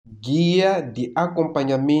Guia de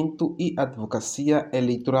Acompanhamento e Advocacia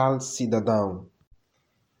Eleitoral Cidadão.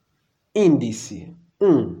 Índice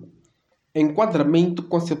 1. Enquadramento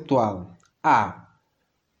conceptual. A.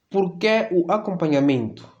 Por que o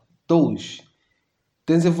acompanhamento? 2.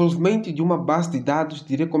 Desenvolvimento de uma base de dados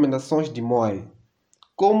de recomendações de MOE.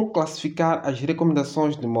 Como classificar as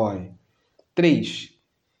recomendações de MOE? 3.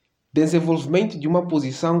 Desenvolvimento de uma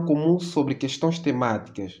posição comum sobre questões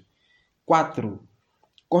temáticas. 4.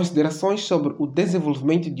 Considerações sobre o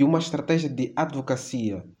desenvolvimento de uma estratégia de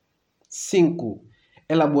advocacia. 5.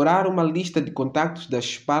 Elaborar uma lista de contactos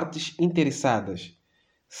das partes interessadas.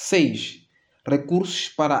 6. Recursos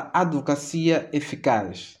para a advocacia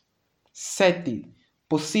eficaz. 7.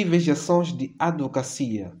 Possíveis ações de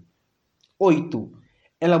advocacia. 8.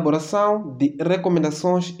 Elaboração de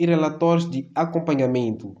recomendações e relatórios de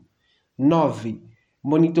acompanhamento. 9.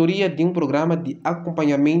 Monitoria de um programa de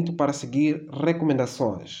acompanhamento para seguir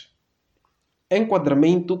recomendações.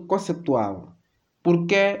 Enquadramento conceptual. Por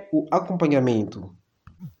que o acompanhamento?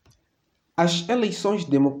 As eleições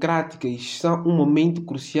democráticas são um momento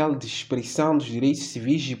crucial de expressão dos direitos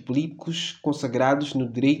civis e políticos consagrados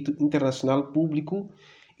no direito internacional público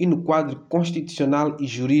e no quadro constitucional e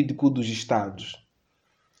jurídico dos Estados.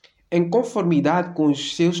 Em conformidade com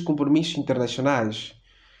os seus compromissos internacionais,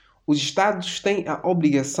 os Estados têm a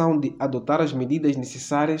obrigação de adotar as medidas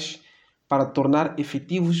necessárias para tornar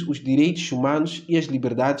efetivos os direitos humanos e as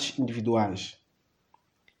liberdades individuais.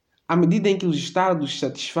 À medida em que os Estados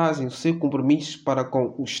satisfazem o seu compromisso para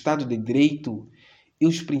com o Estado de Direito e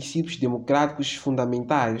os princípios democráticos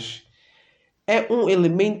fundamentais, é um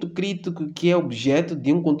elemento crítico que é objeto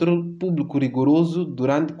de um controle público rigoroso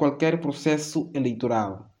durante qualquer processo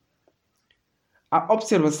eleitoral. A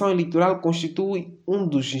observação eleitoral constitui um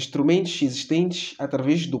dos instrumentos existentes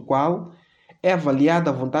através do qual é avaliada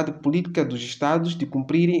a vontade política dos Estados de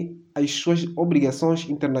cumprirem as suas obrigações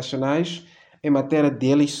internacionais em matéria de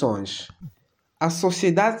eleições. A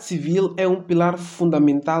sociedade civil é um pilar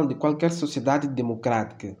fundamental de qualquer sociedade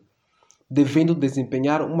democrática, devendo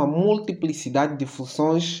desempenhar uma multiplicidade de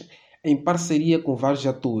funções em parceria com vários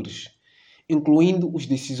atores, incluindo os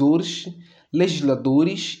decisores,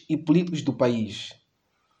 legisladores e políticos do país.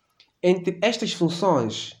 Entre estas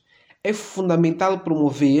funções, é fundamental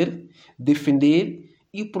promover, defender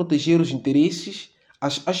e proteger os interesses,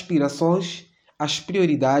 as aspirações, as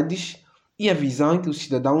prioridades e a visão que os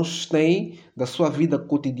cidadãos têm da sua vida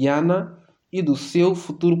cotidiana e do seu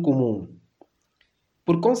futuro comum.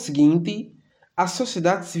 Por conseguinte, a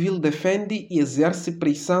sociedade civil defende e exerce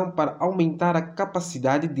pressão para aumentar a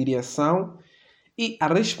capacidade de reação e a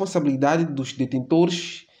responsabilidade dos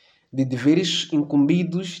detentores de deveres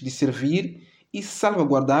incumbidos de servir e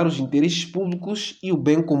salvaguardar os interesses públicos e o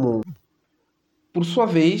bem comum. Por sua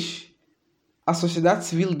vez, a sociedade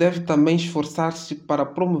civil deve também esforçar-se para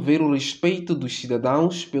promover o respeito dos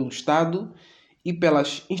cidadãos pelo Estado e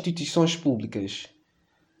pelas instituições públicas.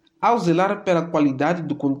 Ao zelar pela qualidade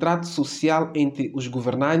do contrato social entre os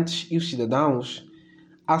governantes e os cidadãos,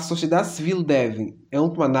 a sociedade civil deve, em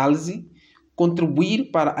última análise,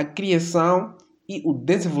 contribuir para a criação e o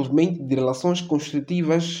desenvolvimento de relações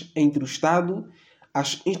construtivas entre o Estado,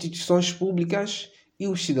 as instituições públicas e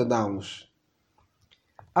os cidadãos.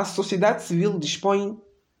 A sociedade civil dispõe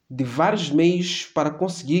de vários meios para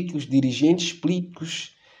conseguir que os dirigentes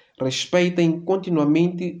políticos respeitem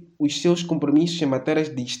continuamente os seus compromissos em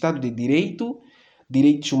matérias de Estado de Direito,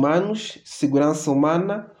 direitos humanos, segurança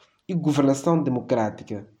humana e governação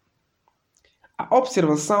democrática. A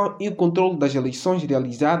observação e o controle das eleições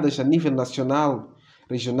realizadas a nível nacional,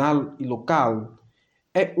 regional e local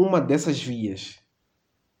é uma dessas vias.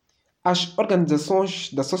 As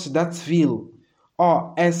organizações da sociedade civil,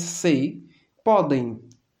 OSC, podem,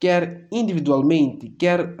 quer individualmente,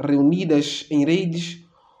 quer reunidas em redes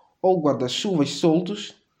ou guarda-chuvas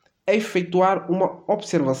soltos, efetuar uma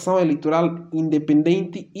observação eleitoral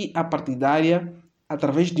independente e apartidária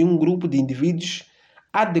através de um grupo de indivíduos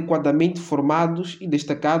adequadamente formados e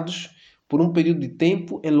destacados por um período de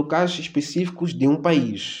tempo em locais específicos de um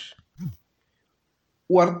país.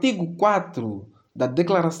 O artigo 4 da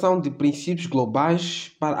Declaração de Princípios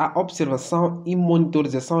Globais para a Observação e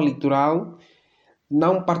Monitorização Eleitoral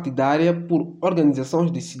não partidária por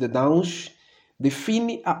organizações de cidadãos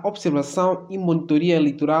define a observação e monitoria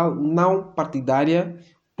eleitoral não partidária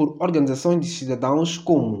por organizações de cidadãos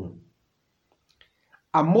como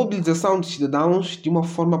a mobilização de cidadãos de uma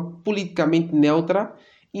forma politicamente neutra,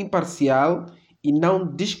 imparcial e não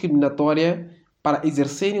discriminatória para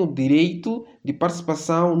exercerem o direito de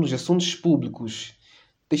participação nos assuntos públicos,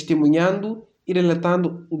 testemunhando e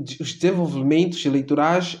relatando os desenvolvimentos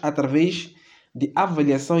eleitorais através de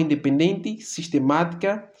avaliação independente,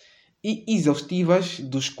 sistemática e exaustivas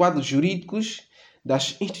dos quadros jurídicos,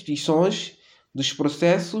 das instituições, dos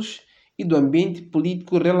processos e do ambiente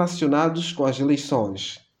político relacionados com as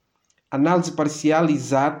eleições. Análise parcial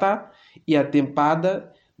exata e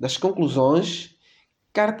atempada das conclusões,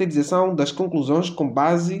 caracterização das conclusões com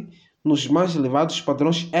base nos mais elevados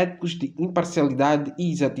padrões éticos de imparcialidade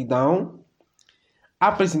e exatidão,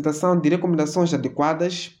 apresentação de recomendações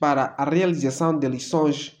adequadas para a realização de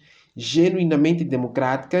eleições genuinamente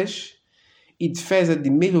democráticas e defesa de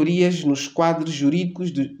melhorias nos quadros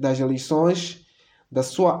jurídicos das eleições, da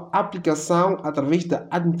sua aplicação através da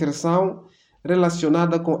administração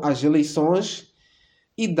relacionada com as eleições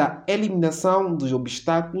e da eliminação dos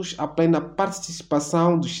obstáculos à plena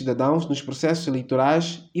participação dos cidadãos nos processos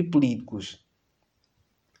eleitorais e políticos.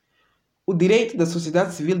 O direito da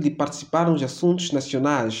sociedade civil de participar nos assuntos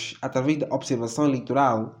nacionais através da observação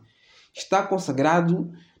eleitoral está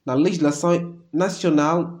consagrado na legislação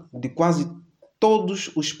nacional de quase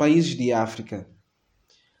todos os países de África.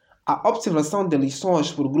 A observação de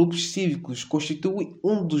eleições por grupos cívicos constitui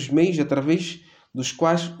um dos meios através dos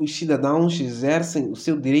quais os cidadãos exercem o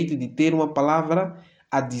seu direito de ter uma palavra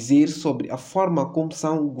a dizer sobre a forma como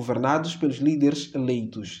são governados pelos líderes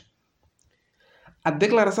eleitos. A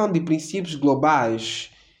Declaração de Princípios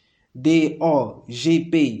Globais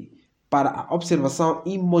DOGP para a observação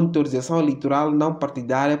e monitorização eleitoral não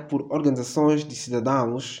partidária por organizações de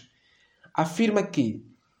cidadãos afirma que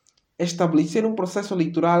estabelecer um processo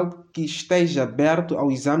eleitoral que esteja aberto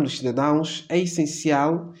ao exame dos cidadãos é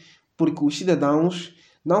essencial porque os cidadãos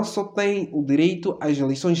não só têm o direito às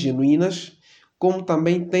eleições genuínas, como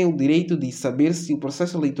também têm o direito de saber se o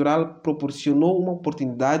processo eleitoral proporcionou uma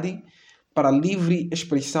oportunidade para a livre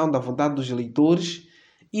expressão da vontade dos eleitores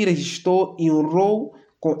e registrou e honrou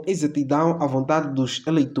com exatidão a vontade dos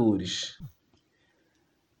eleitores.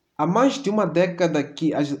 Há mais de uma década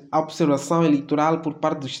que a observação eleitoral por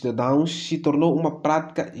parte dos cidadãos se tornou uma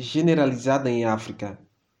prática generalizada em África.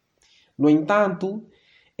 No entanto,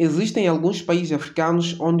 existem alguns países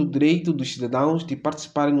africanos onde o direito dos cidadãos de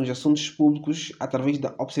participarem nos assuntos públicos através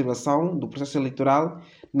da observação do processo eleitoral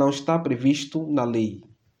não está previsto na lei.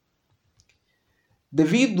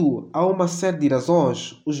 Devido a uma série de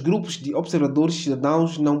razões, os grupos de observadores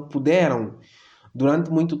cidadãos não puderam, durante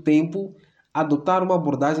muito tempo, adotar uma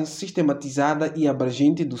abordagem sistematizada e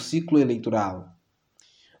abrangente do ciclo eleitoral.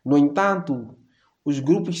 No entanto, os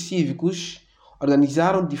grupos cívicos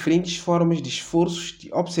organizaram diferentes formas de esforços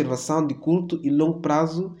de observação de curto e longo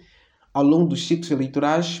prazo ao longo dos ciclos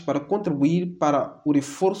eleitorais para contribuir para o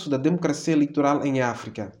reforço da democracia eleitoral em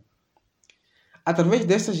África. Através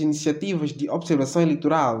dessas iniciativas de observação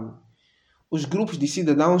eleitoral, os grupos de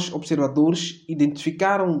cidadãos observadores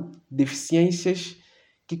identificaram deficiências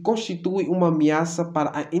que constituem uma ameaça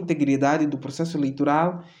para a integridade do processo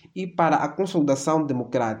eleitoral e para a consolidação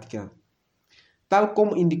democrática. Tal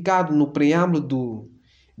como indicado no preâmbulo do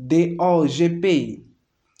DOGP,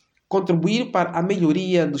 contribuir para a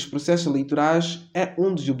melhoria dos processos eleitorais é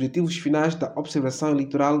um dos objetivos finais da observação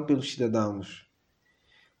eleitoral pelos cidadãos.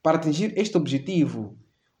 Para atingir este objetivo,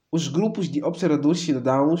 os grupos de observadores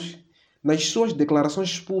cidadãos, nas suas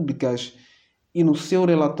declarações públicas e no seu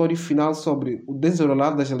relatório final sobre o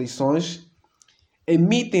desenrolar das eleições,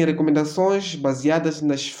 emitem recomendações baseadas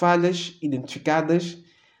nas falhas identificadas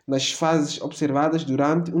nas fases observadas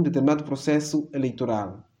durante um determinado processo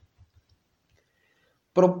eleitoral.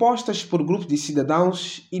 Propostas por grupos de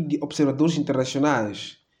cidadãos e de observadores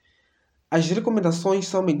internacionais. As recomendações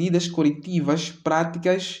são medidas corretivas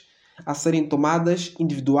práticas a serem tomadas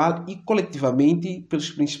individual e coletivamente pelos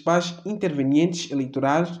principais intervenientes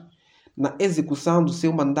eleitorais na execução do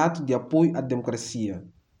seu mandato de apoio à democracia.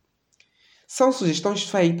 São sugestões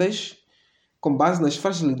feitas com base nas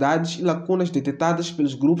fragilidades e lacunas detectadas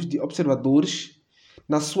pelos grupos de observadores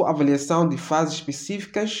na sua avaliação de fases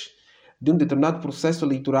específicas de um determinado processo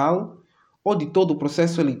eleitoral ou de todo o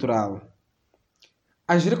processo eleitoral.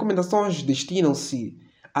 As recomendações destinam-se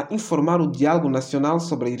a informar o diálogo nacional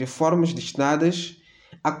sobre as reformas destinadas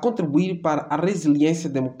a contribuir para a resiliência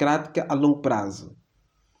democrática a longo prazo.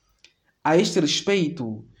 A este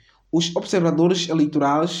respeito, os observadores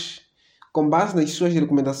eleitorais, com base nas suas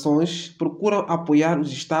recomendações, procuram apoiar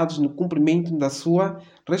os Estados no cumprimento da sua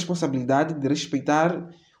responsabilidade de respeitar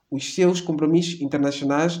os seus compromissos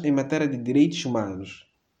internacionais em matéria de direitos humanos.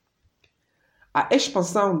 A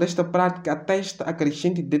expansão desta prática atesta a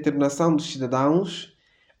crescente determinação dos cidadãos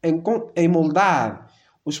em moldar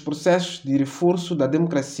os processos de reforço da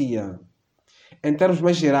democracia, em termos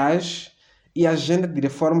mais gerais, e a agenda de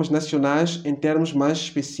reformas nacionais em termos mais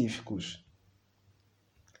específicos.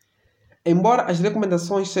 Embora as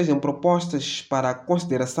recomendações sejam propostas para a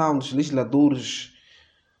consideração dos legisladores,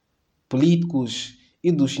 políticos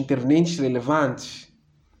e dos intervenientes relevantes,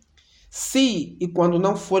 se e quando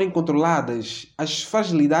não forem controladas, as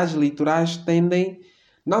fragilidades eleitorais tendem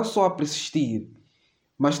não só a persistir,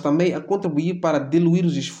 mas também a contribuir para diluir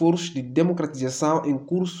os esforços de democratização em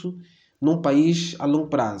curso num país a longo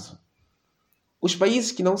prazo. Os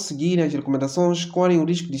países que não seguirem as recomendações correm o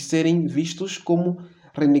risco de serem vistos como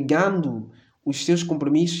renegando os seus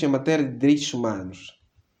compromissos em matéria de direitos humanos.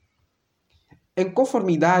 Em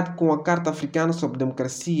conformidade com a Carta Africana sobre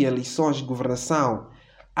Democracia, Eleições e Governação,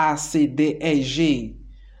 ACDEG,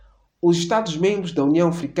 os Estados-membros da União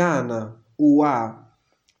Africana, UA,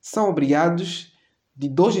 são obrigados, de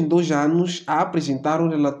 2 em 2 anos, a apresentar um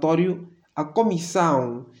relatório à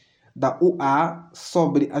Comissão da UA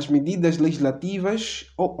sobre as medidas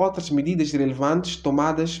legislativas ou outras medidas relevantes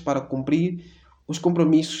tomadas para cumprir os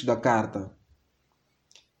compromissos da Carta.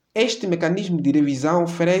 Este mecanismo de revisão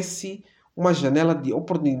oferece uma janela de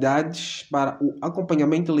oportunidades para o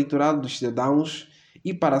acompanhamento eleitoral dos cidadãos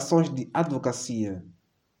e para ações de advocacia.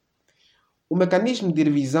 O mecanismo de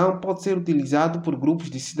revisão pode ser utilizado por grupos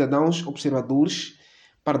de cidadãos observadores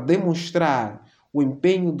para demonstrar o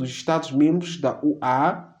empenho dos Estados-membros da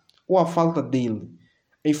UA ou a falta dele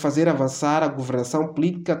em fazer avançar a governação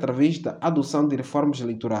política através da adoção de reformas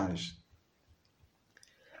eleitorais.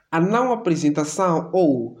 A não apresentação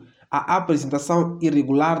ou a apresentação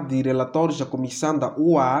irregular de relatórios à Comissão da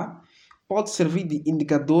UA pode servir de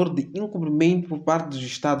indicador de incumprimento por parte dos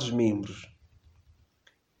Estados-membros.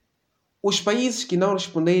 Os países que não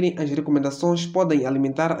responderem às recomendações podem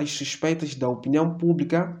alimentar as suspeitas da opinião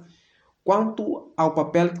pública quanto ao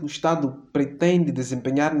papel que o Estado pretende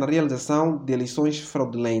desempenhar na realização de eleições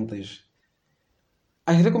fraudulentas.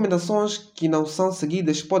 As recomendações que não são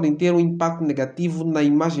seguidas podem ter um impacto negativo na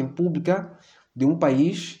imagem pública de um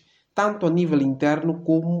país, tanto a nível interno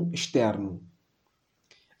como externo.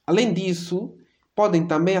 Além disso, podem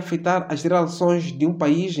também afetar as relações de um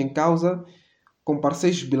país em causa com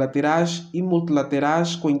parceiros bilaterais e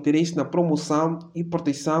multilaterais com interesse na promoção e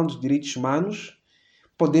proteção dos direitos humanos,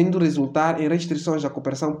 podendo resultar em restrições à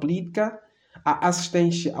cooperação política, à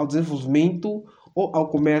assistência ao desenvolvimento ou ao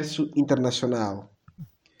comércio internacional.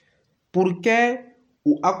 Por que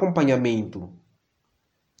o acompanhamento?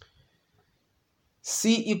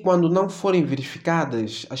 Se e quando não forem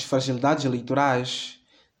verificadas, as fragilidades eleitorais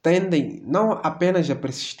tendem não apenas a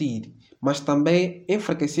persistir, mas também a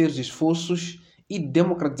enfraquecer os esforços e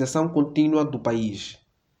democratização contínua do país.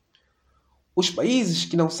 Os países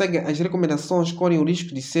que não seguem as recomendações correm o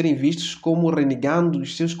risco de serem vistos como renegando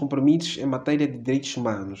os seus compromissos em matéria de direitos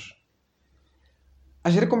humanos.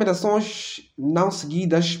 As recomendações não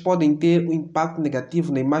seguidas podem ter um impacto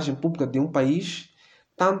negativo na imagem pública de um país,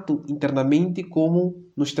 tanto internamente como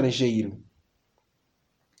no estrangeiro.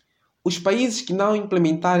 Os países que não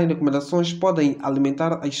implementarem recomendações podem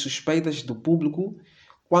alimentar as suspeitas do público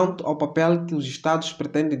quanto ao papel que os Estados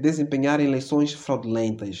pretendem desempenhar em eleições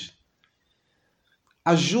fraudulentas.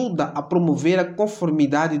 Ajuda a promover a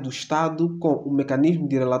conformidade do Estado com o mecanismo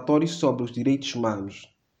de relatório sobre os direitos humanos.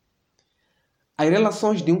 As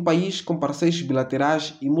relações de um país com parceiros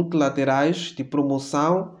bilaterais e multilaterais de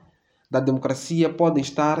promoção da democracia podem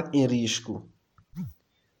estar em risco.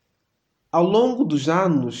 Ao longo dos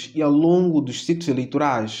anos e ao longo dos ciclos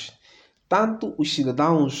eleitorais, tanto os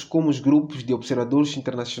cidadãos como os grupos de observadores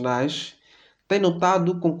internacionais têm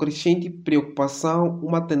notado com crescente preocupação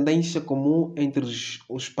uma tendência comum entre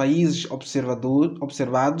os países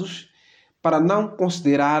observados para não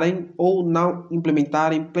considerarem ou não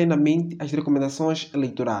implementarem plenamente as recomendações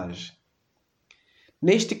eleitorais.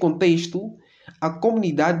 Neste contexto, a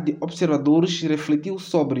comunidade de observadores refletiu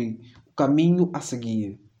sobre o caminho a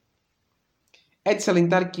seguir. É de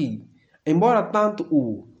salientar que, embora tanto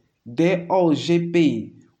o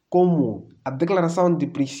DOGP como a Declaração de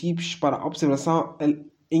Princípios para a Observação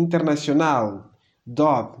Internacional,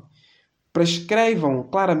 DOP, prescrevam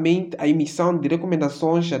claramente a emissão de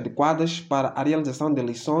recomendações adequadas para a realização de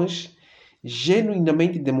eleições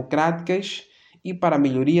genuinamente democráticas e para a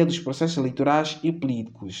melhoria dos processos eleitorais e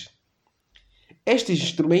políticos. Estes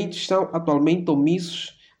instrumentos são atualmente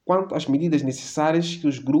omissos quanto às medidas necessárias que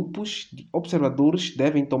os grupos de observadores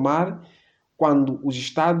devem tomar quando os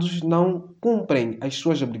Estados não cumprem as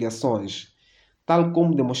suas obrigações, tal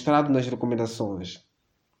como demonstrado nas recomendações.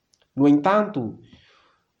 No entanto,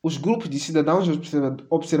 os grupos de cidadãos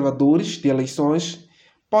observadores de eleições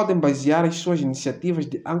podem basear as suas iniciativas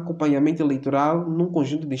de acompanhamento eleitoral num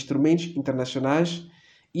conjunto de instrumentos internacionais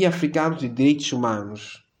e africanos de direitos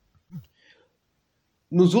humanos.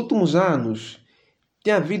 Nos últimos anos,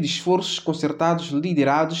 tem havido esforços concertados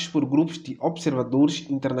liderados por grupos de observadores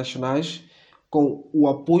internacionais com o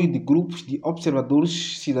apoio de grupos de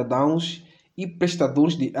observadores cidadãos e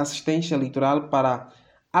prestadores de assistência eleitoral para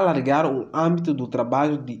alargar o âmbito do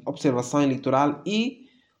trabalho de observação eleitoral e,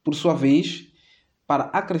 por sua vez, para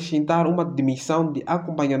acrescentar uma dimensão de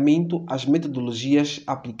acompanhamento às metodologias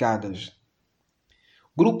aplicadas.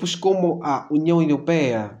 Grupos como a União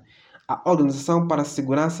Europeia, a Organização para a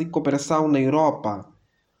Segurança e Cooperação na Europa,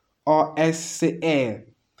 OSCE,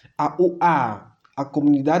 a UA, a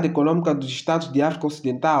Comunidade Econômica dos Estados de África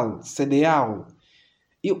Ocidental, CEDEAO,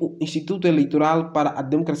 e o Instituto Eleitoral para a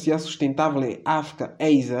Democracia Sustentável em África,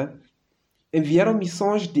 EISA, enviaram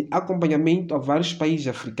missões de acompanhamento a vários países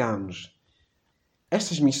africanos.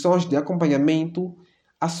 Estas missões de acompanhamento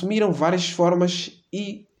assumiram várias formas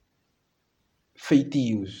e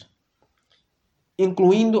feitios,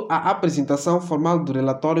 incluindo a apresentação formal do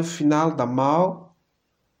relatório final da MAO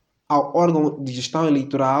ao órgão de gestão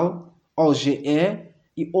eleitoral, OGE,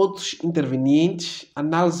 e outros intervenientes,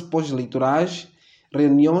 análise pós-eleitorais,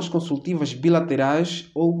 reuniões consultivas bilaterais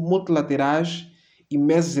ou multilaterais e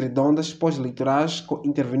mesas redondas pós-eleitorais com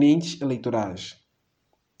intervenientes eleitorais.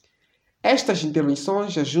 Estas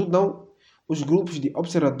intervenções ajudam os grupos de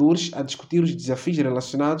observadores a discutir os desafios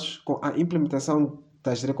relacionados com a implementação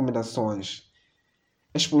das recomendações,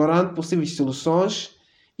 explorando possíveis soluções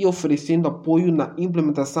e oferecendo apoio na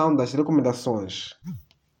implementação das recomendações.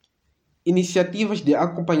 Iniciativas de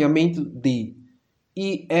acompanhamento de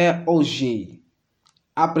IEOG,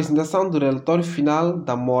 a apresentação do relatório final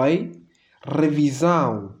da MOE,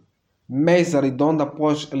 revisão, mesa redonda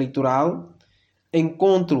pós-eleitoral,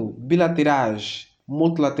 encontro bilaterais,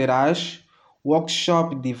 multilaterais,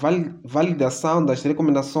 workshop de validação das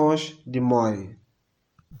recomendações de MOE.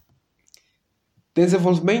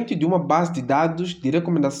 Desenvolvimento de uma base de dados de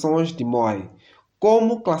recomendações de MOE.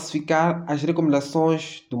 Como classificar as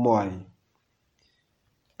recomendações do MOE?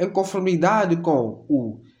 Em conformidade com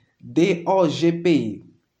o DOGP,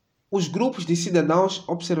 os grupos de cidadãos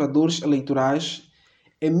observadores eleitorais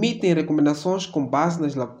emitem recomendações com base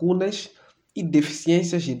nas lacunas e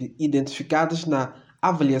deficiências identificadas na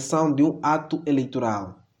avaliação de um ato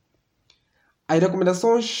eleitoral. As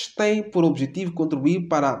recomendações têm por objetivo contribuir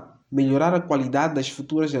para melhorar a qualidade das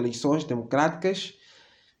futuras eleições democráticas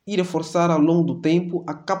e reforçar ao longo do tempo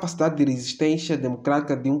a capacidade de resistência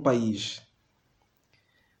democrática de um país.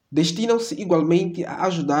 Destinam-se igualmente a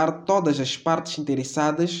ajudar todas as partes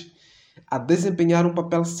interessadas a desempenhar um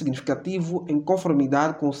papel significativo em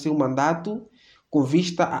conformidade com o seu mandato, com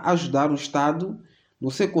vista a ajudar o Estado,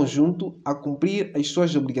 no seu conjunto, a cumprir as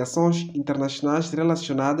suas obrigações internacionais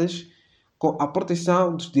relacionadas com a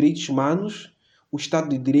proteção dos direitos humanos, o Estado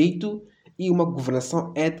de Direito e uma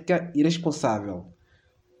governação ética e responsável.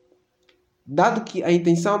 Dado que a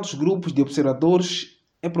intenção dos grupos de observadores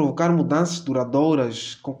é provocar mudanças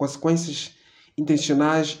duradouras com consequências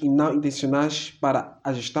intencionais e não intencionais para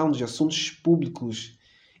a gestão dos assuntos públicos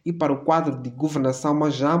e para o quadro de governação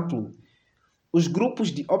mais amplo, os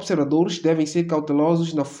grupos de observadores devem ser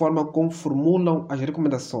cautelosos na forma como formulam as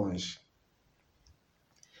recomendações.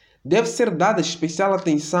 Deve ser dada especial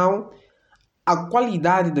atenção à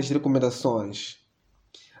qualidade das recomendações.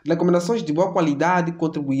 Recomendações de boa qualidade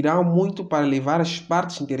contribuirão muito para levar as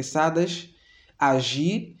partes interessadas a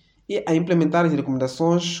agir e a implementar as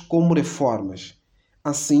recomendações como reformas.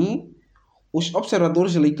 Assim, os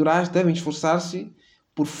observadores eleitorais devem esforçar-se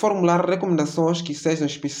por formular recomendações que sejam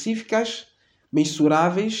específicas,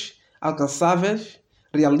 mensuráveis, alcançáveis,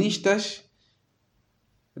 realísticas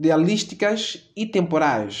e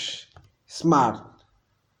temporais. SMART.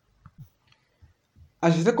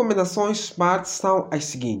 As recomendações SMART são as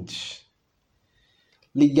seguintes: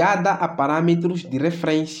 ligada a parâmetros de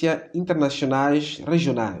referência internacionais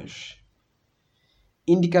regionais.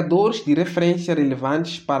 Indicadores de referência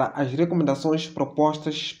relevantes para as recomendações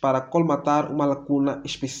propostas para colmatar uma lacuna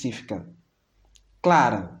específica.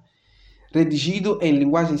 Clara. Redigido em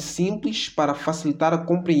linguagem simples para facilitar a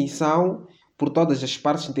compreensão por todas as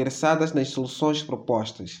partes interessadas nas soluções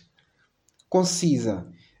propostas. Concisa.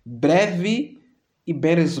 Breve e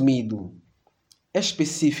bem resumido.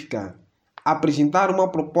 Específica. Apresentar uma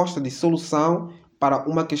proposta de solução para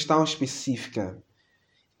uma questão específica.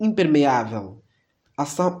 Impermeável.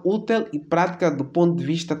 Ação útil e prática do ponto de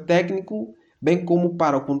vista técnico, bem como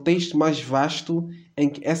para o contexto mais vasto em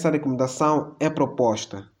que essa recomendação é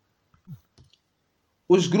proposta.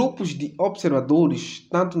 Os grupos de observadores,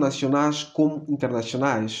 tanto nacionais como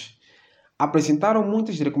internacionais, apresentaram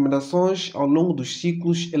muitas recomendações ao longo dos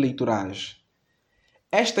ciclos eleitorais.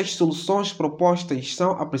 Estas soluções propostas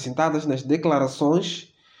são apresentadas nas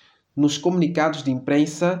declarações, nos comunicados de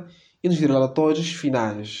imprensa e nos relatórios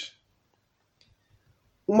finais.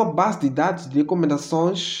 Uma base de dados de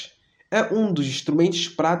recomendações é um dos instrumentos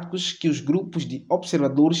práticos que os grupos de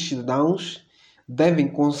observadores cidadãos devem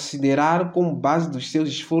considerar como base dos seus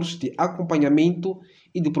esforços de acompanhamento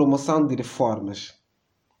e de promoção de reformas.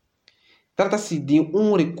 Trata-se de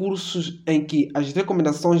um recurso em que as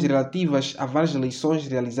recomendações relativas a várias eleições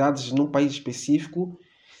realizadas num país específico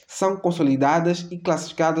são consolidadas e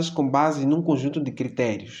classificadas com base num conjunto de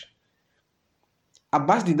critérios. A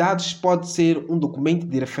base de dados pode ser um documento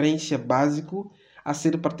de referência básico a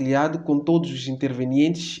ser partilhado com todos os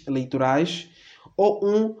intervenientes eleitorais ou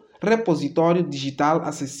um repositório digital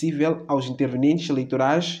acessível aos intervenientes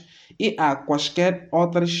eleitorais e a quaisquer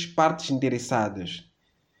outras partes interessadas.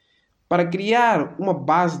 Para criar uma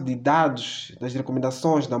base de dados das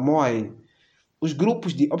recomendações da MOE, os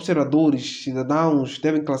grupos de observadores cidadãos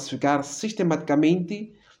devem classificar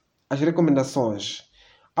sistematicamente as recomendações.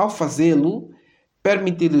 Ao fazê-lo,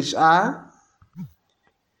 permitir-lhes a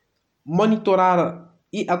monitorar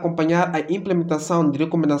e acompanhar a implementação de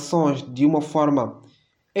recomendações de uma forma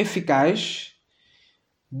eficaz,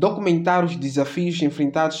 documentar os desafios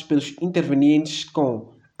enfrentados pelos intervenientes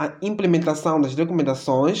com a implementação das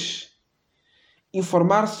recomendações,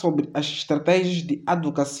 informar sobre as estratégias de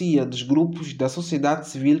advocacia dos grupos da sociedade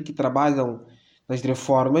civil que trabalham nas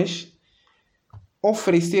reformas,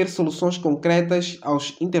 oferecer soluções concretas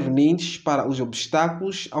aos intervenientes para os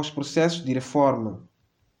obstáculos aos processos de reforma.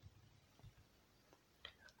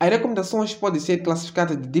 As recomendações podem ser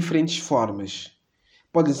classificadas de diferentes formas.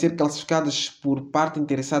 Podem ser classificadas por parte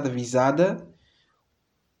interessada visada,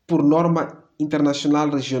 por norma internacional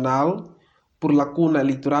regional, por lacuna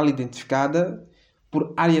eleitoral identificada,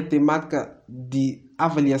 por área temática de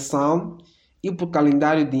avaliação e por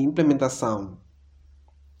calendário de implementação.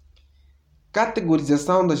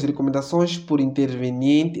 Categorização das recomendações por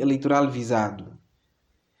interveniente eleitoral visado.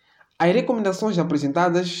 As recomendações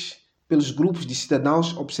apresentadas pelos grupos de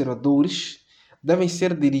cidadãos observadores devem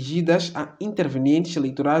ser dirigidas a intervenientes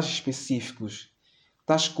eleitorais específicos,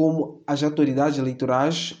 tais como as autoridades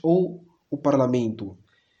eleitorais ou o Parlamento.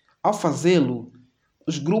 Ao fazê-lo,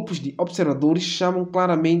 os grupos de observadores chamam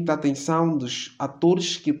claramente a atenção dos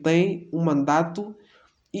atores que têm um mandato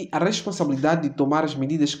e a responsabilidade de tomar as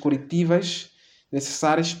medidas corretivas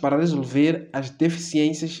necessárias para resolver as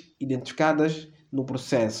deficiências identificadas no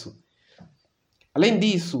processo. Além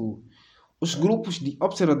disso, os grupos de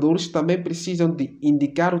observadores também precisam de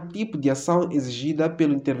indicar o tipo de ação exigida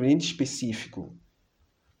pelo interveniente específico.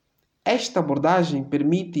 Esta abordagem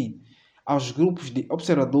permite aos grupos de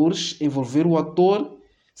observadores envolver o ator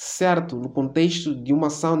certo no contexto de uma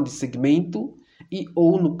ação de segmento e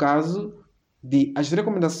ou no caso de as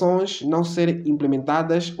recomendações não serem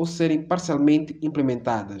implementadas ou serem parcialmente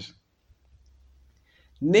implementadas.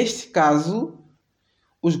 Neste caso,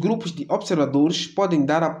 os grupos de observadores podem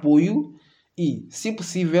dar apoio e, se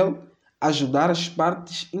possível, ajudar as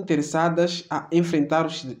partes interessadas a enfrentar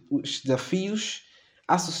os desafios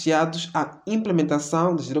associados à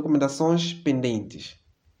implementação das recomendações pendentes.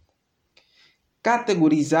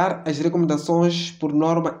 Categorizar as recomendações por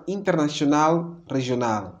norma internacional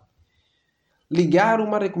regional. Ligar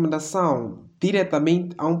uma recomendação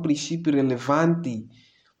diretamente a um princípio relevante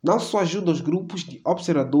não só ajuda os grupos de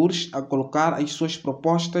observadores a colocar as suas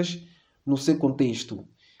propostas no seu contexto,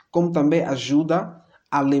 como também ajuda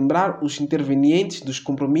a lembrar os intervenientes dos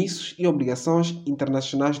compromissos e obrigações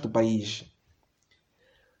internacionais do país.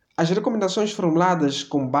 As recomendações formuladas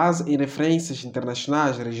com base em referências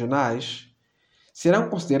internacionais regionais serão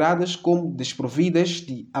consideradas como desprovidas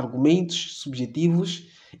de argumentos subjetivos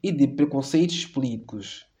e de preconceitos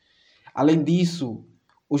políticos. Além disso,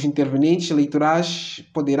 os intervenientes eleitorais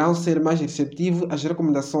poderão ser mais receptivos às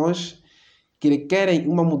recomendações que requerem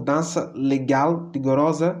uma mudança legal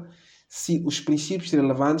rigorosa se os princípios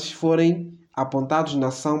relevantes forem apontados na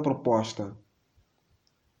ação proposta.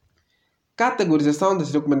 Categorização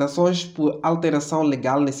das recomendações por alteração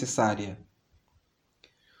legal necessária.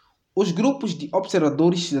 Os grupos de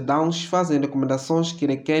observadores cidadãos fazem recomendações que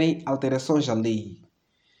requerem alterações à lei.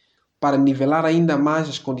 Para nivelar ainda mais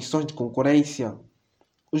as condições de concorrência,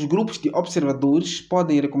 os grupos de observadores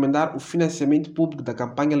podem recomendar o financiamento público da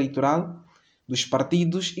campanha eleitoral dos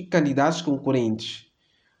partidos e candidatos concorrentes.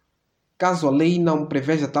 Caso a lei não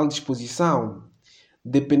preveja tal disposição,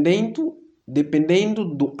 dependendo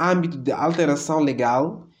do âmbito de alteração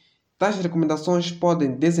legal, tais recomendações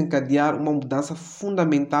podem desencadear uma mudança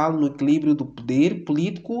fundamental no equilíbrio do poder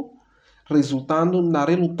político, resultando na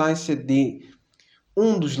relutância de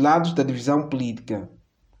um dos lados da divisão política.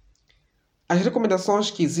 As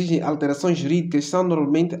recomendações que exigem alterações jurídicas são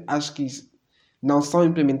normalmente as que não são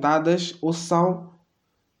implementadas ou são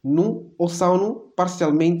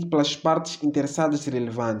parcialmente pelas partes interessadas e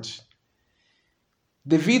relevantes.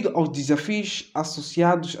 Devido aos desafios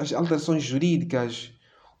associados às alterações jurídicas,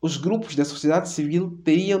 os grupos da sociedade civil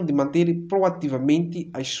teriam de manter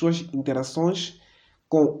proativamente as suas interações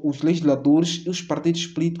com os legisladores e os partidos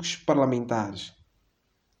políticos parlamentares.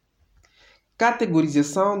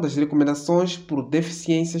 Categorização das recomendações por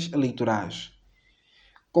deficiências eleitorais.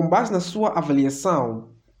 Com base na sua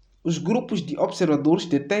avaliação, os grupos de observadores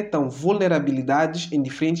detectam vulnerabilidades em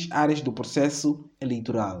diferentes áreas do processo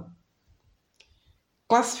eleitoral.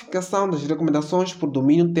 Classificação das recomendações por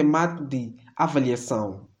domínio temático de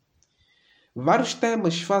avaliação. Vários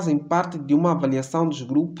temas fazem parte de uma avaliação dos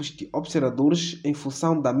grupos de observadores em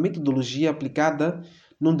função da metodologia aplicada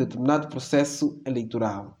num determinado processo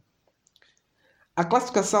eleitoral. A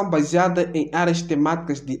classificação baseada em áreas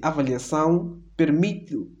temáticas de avaliação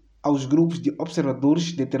permite aos grupos de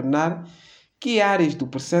observadores determinar que áreas do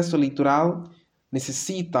processo eleitoral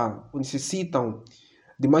necessitam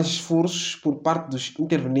de mais esforços por parte dos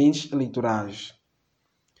intervenientes eleitorais.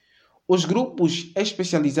 Os grupos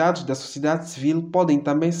especializados da sociedade civil podem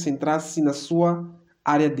também centrar-se na sua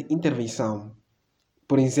área de intervenção.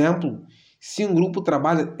 Por exemplo, se um grupo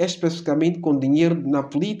trabalha especificamente com dinheiro na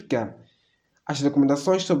política, as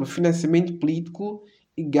recomendações sobre financiamento político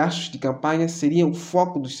e gastos de campanha seriam o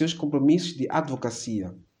foco dos seus compromissos de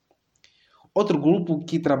advocacia. Outro grupo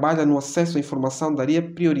que trabalha no acesso à informação daria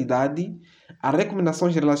prioridade a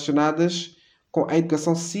recomendações relacionadas com a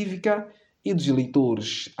educação cívica e dos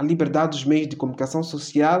eleitores, a liberdade dos meios de comunicação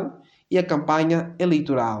social e a campanha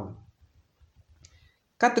eleitoral.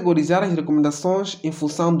 Categorizar as recomendações em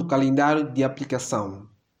função do calendário de aplicação.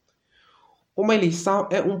 Uma eleição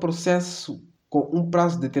é um processo com um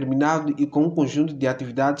prazo determinado e com um conjunto de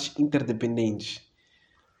atividades interdependentes.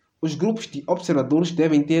 Os grupos de observadores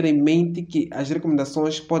devem ter em mente que as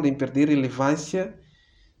recomendações podem perder relevância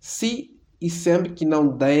se e sempre que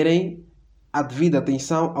não derem a devida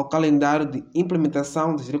atenção ao calendário de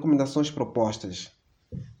implementação das recomendações propostas.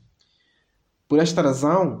 Por esta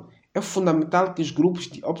razão, é fundamental que os grupos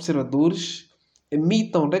de observadores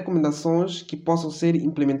emitam recomendações que possam ser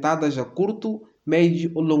implementadas a curto,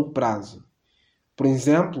 médio ou longo prazo. Por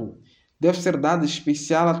exemplo, deve ser dada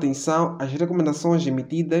especial atenção às recomendações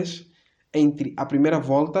emitidas entre a primeira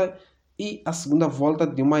volta e a segunda volta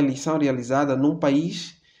de uma eleição realizada num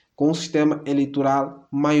país com um sistema eleitoral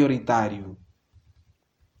maioritário.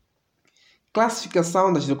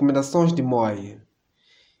 Classificação das recomendações de MOE.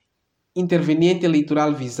 Interveniente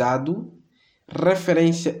eleitoral visado,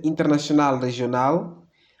 referência internacional regional,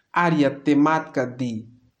 área temática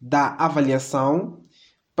da avaliação,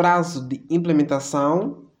 prazo de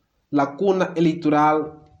implementação, lacuna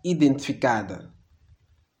eleitoral identificada.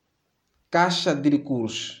 Caixa de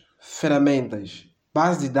recursos, ferramentas,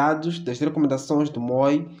 base de dados das recomendações do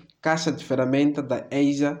MOE, caixa de ferramenta da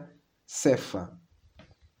EIJA, CEFA.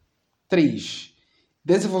 3.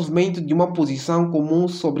 Desenvolvimento de uma posição comum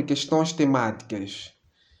sobre questões temáticas.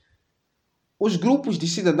 Os grupos de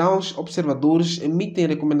cidadãos observadores emitem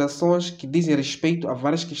recomendações que dizem respeito a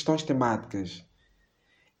várias questões temáticas.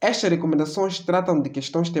 Estas recomendações tratam de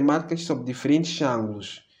questões temáticas sob diferentes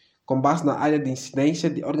ângulos, com base na área de incidência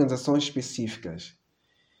de organizações específicas.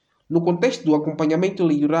 No contexto do acompanhamento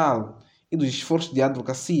eleitoral e dos esforços de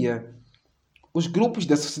advocacia, os grupos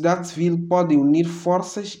da sociedade civil podem unir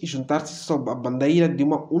forças e juntar-se sob a bandeira de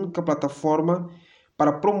uma única plataforma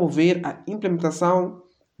para promover a implementação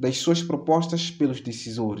das suas propostas pelos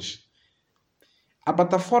decisores. A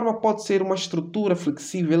plataforma pode ser uma estrutura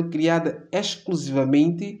flexível criada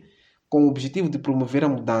exclusivamente com o objetivo de promover a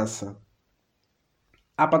mudança.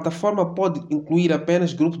 A plataforma pode incluir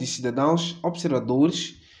apenas grupos de cidadãos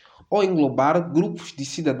observadores ou englobar grupos de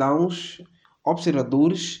cidadãos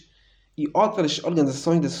observadores e outras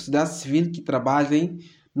organizações da sociedade civil que trabalhem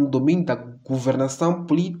no domínio da governação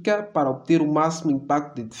política para obter o máximo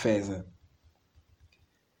impacto de defesa.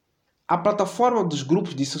 A plataforma dos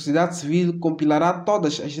grupos de sociedade civil compilará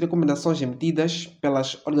todas as recomendações emitidas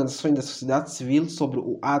pelas organizações da sociedade civil sobre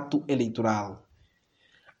o ato eleitoral.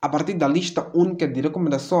 A partir da lista única de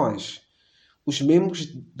recomendações, os membros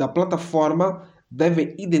da plataforma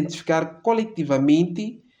devem identificar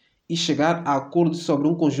coletivamente e chegar a acordo sobre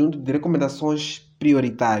um conjunto de recomendações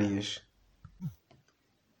prioritárias.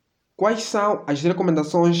 Quais são as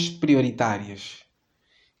recomendações prioritárias?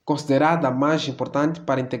 Considerada a mais importante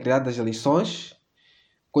para a integridade das eleições,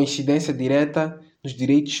 coincidência direta nos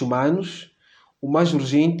direitos humanos, o mais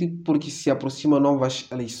urgente porque se aproximam novas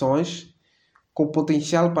eleições, com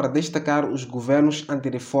potencial para destacar os governos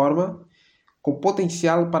anti-reforma, com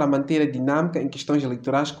potencial para manter a dinâmica em questões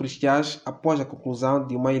eleitorais cruciais após a conclusão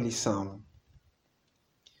de uma eleição.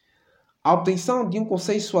 A obtenção de um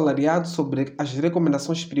consenso alargado sobre as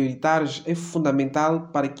recomendações prioritárias é fundamental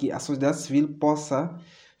para que a sociedade civil possa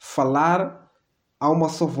falar a uma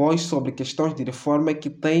só voz sobre questões de reforma que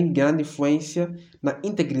têm grande influência na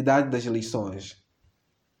integridade das eleições.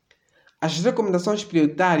 As recomendações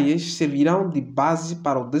prioritárias servirão de base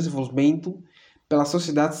para o desenvolvimento pela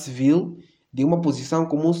sociedade civil de uma posição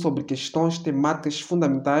comum sobre questões temáticas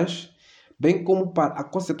fundamentais, bem como para a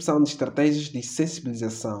concepção de estratégias de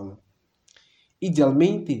sensibilização.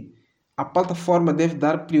 Idealmente, a plataforma deve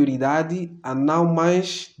dar prioridade a não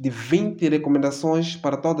mais de 20 recomendações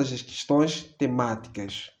para todas as questões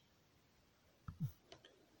temáticas.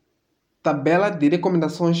 Tabela de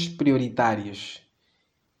recomendações prioritárias.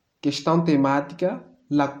 Questão temática,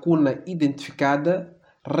 lacuna identificada,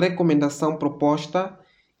 recomendação proposta,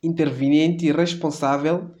 interveniente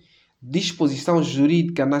responsável, disposição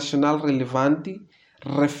jurídica nacional relevante,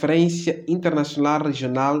 referência internacional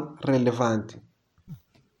regional relevante.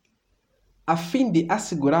 A fim de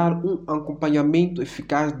assegurar um acompanhamento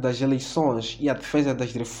eficaz das eleições e a defesa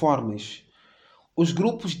das reformas, os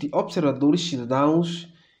grupos de observadores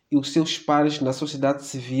cidadãos e os seus pares na sociedade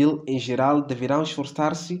civil em geral deverão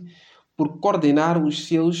esforçar-se por coordenar os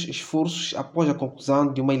seus esforços após a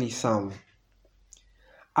conclusão de uma eleição.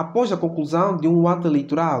 Após a conclusão de um ato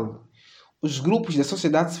eleitoral, os grupos da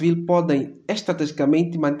sociedade civil podem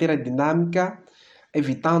estrategicamente manter a dinâmica,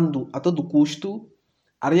 evitando a todo custo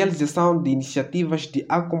a realização de iniciativas de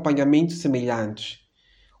acompanhamento semelhantes.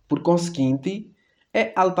 Por conseguinte,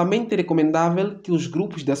 é altamente recomendável que os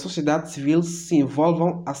grupos da sociedade civil se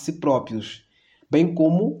envolvam a si próprios, bem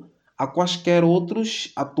como a quaisquer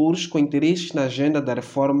outros atores com interesses na agenda da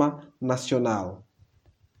reforma nacional.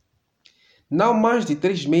 Não mais de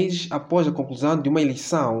 3 meses após a conclusão de uma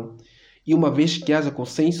eleição, e uma vez que haja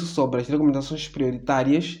consenso sobre as recomendações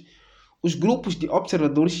prioritárias, os grupos de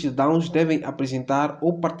observadores cidadãos devem apresentar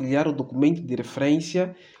ou partilhar o documento de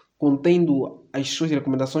referência contendo as suas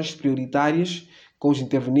recomendações prioritárias com os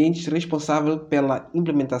intervenientes responsáveis pela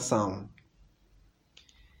implementação.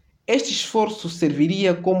 Este esforço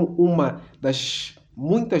serviria como uma das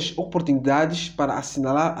muitas oportunidades para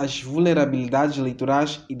assinalar as vulnerabilidades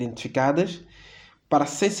eleitorais identificadas, para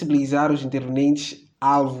sensibilizar os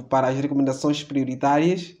intervenientes-alvo para as recomendações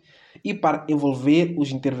prioritárias e para envolver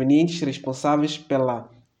os intervenientes responsáveis pela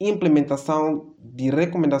implementação de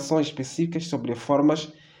recomendações específicas sobre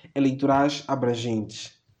reformas eleitorais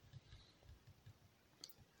abrangentes.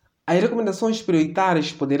 As recomendações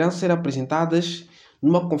prioritárias poderão ser apresentadas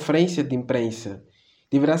numa conferência de imprensa.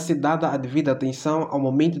 Deverá ser dada a devida atenção ao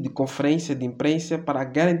momento de conferência de imprensa para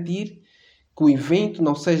garantir que o evento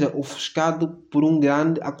não seja ofuscado por um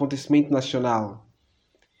grande acontecimento nacional.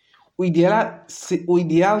 O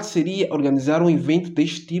ideal seria organizar um evento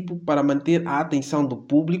deste tipo para manter a atenção do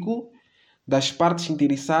público, das partes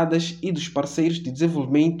interessadas e dos parceiros de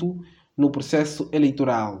desenvolvimento no processo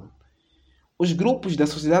eleitoral. Os grupos da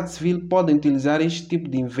sociedade civil podem utilizar este tipo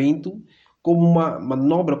de evento como uma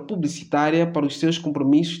manobra publicitária para os seus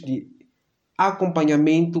compromissos de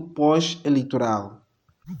acompanhamento pós-eleitoral.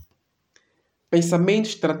 Pensamento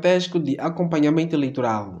estratégico de acompanhamento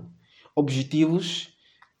eleitoral. Objetivos,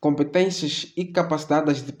 competências e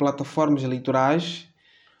capacidades de plataformas eleitorais,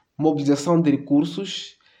 mobilização de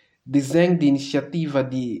recursos, desenho de iniciativa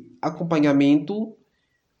de acompanhamento,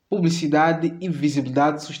 publicidade e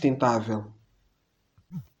visibilidade sustentável.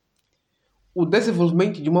 O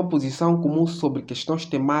desenvolvimento de uma posição comum sobre questões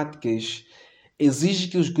temáticas exige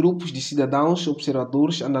que os grupos de cidadãos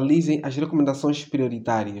observadores analisem as recomendações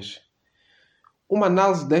prioritárias. Uma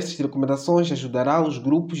análise destas recomendações ajudará os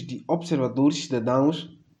grupos de observadores cidadãos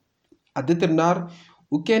a determinar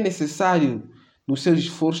o que é necessário nos seus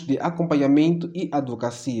esforços de acompanhamento e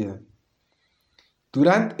advocacia.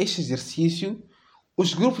 Durante este exercício,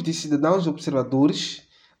 os grupos de cidadãos observadores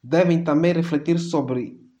devem também refletir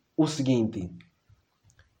sobre o seguinte: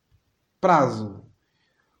 prazo.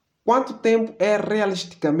 Quanto tempo é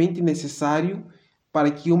realisticamente necessário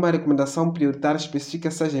para que uma recomendação prioritária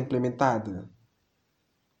específica seja implementada?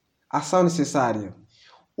 Ação necessária.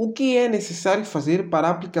 O que é necessário fazer para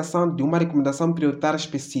a aplicação de uma recomendação prioritária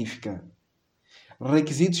específica?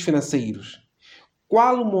 Requisitos financeiros.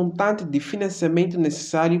 Qual o montante de financiamento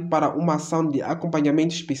necessário para uma ação de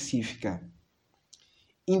acompanhamento específica?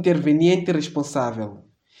 Interveniente responsável.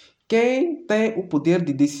 Quem tem o poder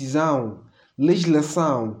de decisão,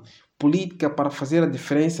 legislação, política para fazer a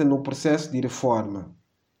diferença no processo de reforma?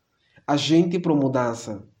 Agente para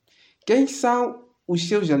mudança. Quem são os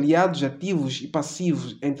seus aliados ativos e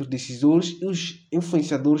passivos entre os decisores e os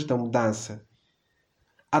influenciadores da mudança?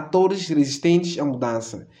 Atores resistentes à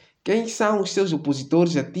mudança. Quem são os seus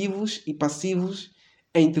opositores ativos e passivos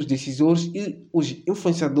entre os decisores e os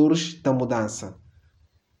influenciadores da mudança?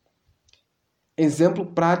 Exemplo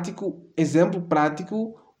prático,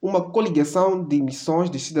 uma coligação de missões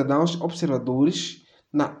de cidadãos observadores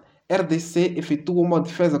na RDC efetua uma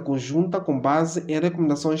defesa conjunta com base em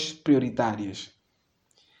recomendações prioritárias.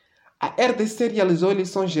 A RDC realizou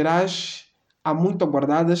eleições gerais há muito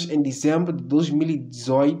aguardadas em dezembro de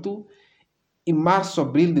 2018 e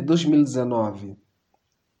março-abril de 2019.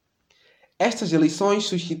 Estas eleições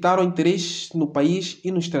suscitaram interesse no país e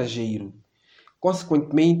no estrangeiro.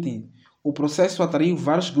 Consequentemente, o processo atraiu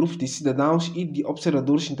vários grupos de cidadãos e de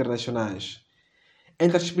observadores internacionais.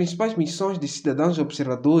 Entre as principais missões de cidadãos e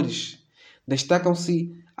observadores,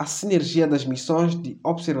 destacam-se a sinergia das missões de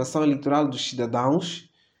observação eleitoral dos cidadãos,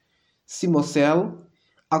 CIMOCEL,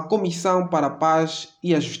 a Comissão para a Paz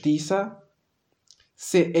e a Justiça,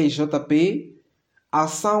 CEJP, a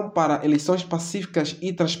Ação para Eleições Pacíficas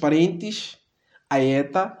e Transparentes, a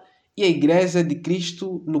ETA, e a Igreja de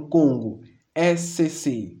Cristo no Congo,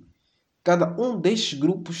 ECC. Cada um destes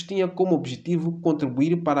grupos tinha como objetivo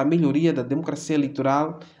contribuir para a melhoria da democracia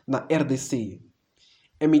eleitoral na RDC.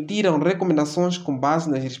 Emitiram recomendações com base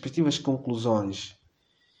nas respectivas conclusões.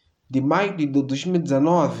 De maio de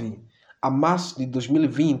 2019 a março de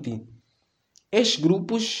 2020, estes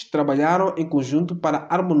grupos trabalharam em conjunto para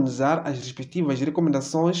harmonizar as respectivas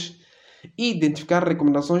recomendações e identificar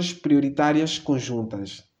recomendações prioritárias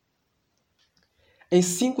conjuntas. Em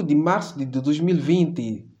 5 de março de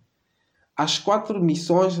 2020, as 4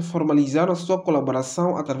 missões formalizaram sua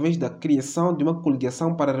colaboração através da criação de uma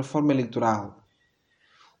coligação para a reforma eleitoral.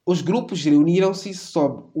 Os grupos reuniram-se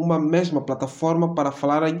sob uma mesma plataforma para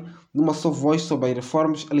falarem numa só voz sobre as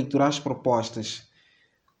reformas eleitorais propostas,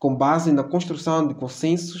 com base na construção de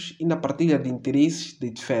consensos e na partilha de interesses de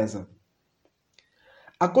defesa.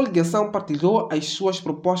 A coligação partilhou as suas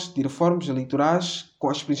propostas de reformas eleitorais com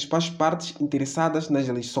as principais partes interessadas nas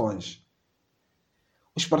eleições.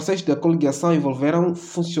 Os parceiros da coligação envolveram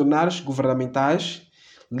funcionários governamentais,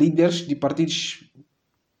 líderes de partidos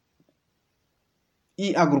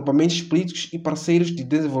e agrupamentos políticos e parceiros de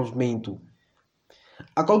desenvolvimento.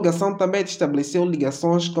 A coligação também estabeleceu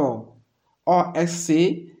ligações com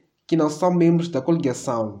OSC, que não são membros da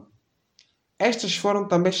coligação. Estas foram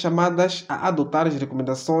também chamadas a adotar as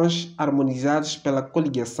recomendações harmonizadas pela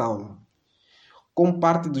coligação. Como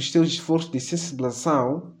parte dos seus esforços de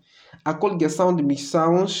sensibilização, a coligação de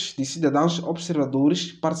missões de cidadãos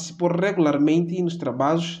observadores participou regularmente nos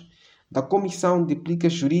trabalhos da Comissão de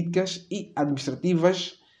Políticas Jurídicas e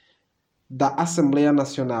Administrativas da Assembleia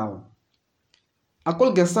Nacional. A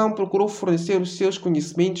coligação procurou fornecer os seus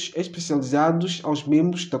conhecimentos especializados aos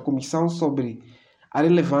membros da comissão sobre a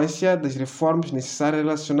relevância das reformas necessárias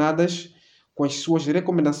relacionadas com as suas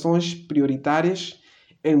recomendações prioritárias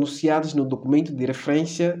enunciadas no documento de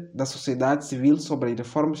referência da sociedade civil sobre as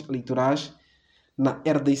reformas eleitorais na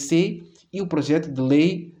RDC e o projeto de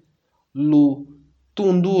lei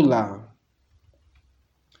Lutundula.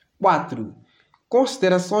 4.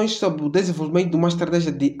 Considerações sobre o desenvolvimento de uma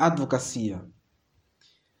estratégia de advocacia.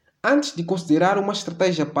 Antes de considerar uma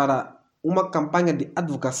estratégia para uma campanha de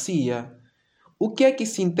advocacia, o que é que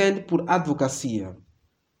se entende por advocacia?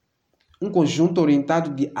 Um conjunto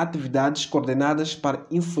orientado de atividades coordenadas para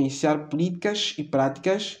influenciar políticas e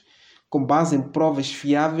práticas com base em provas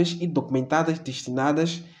fiáveis e documentadas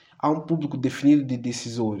destinadas a um público definido de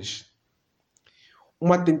decisores.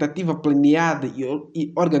 Uma tentativa planeada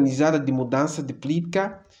e organizada de mudança de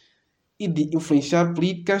política e de influenciar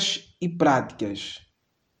políticas e práticas.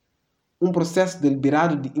 Um processo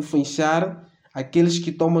deliberado de influenciar aqueles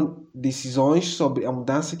que tomam decisões sobre a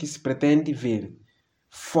mudança que se pretende ver.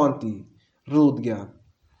 Fonte: Rudiger.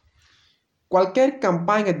 Qualquer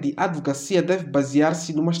campanha de advocacia deve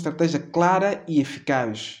basear-se numa estratégia clara e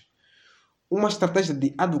eficaz. Uma estratégia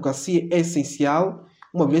de advocacia é essencial,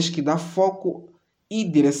 uma vez que dá foco e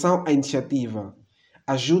direção à iniciativa.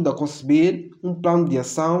 Ajuda a conceber um plano de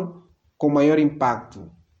ação com maior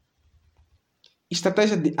impacto.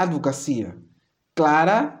 Estratégia de advocacia: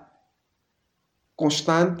 clara,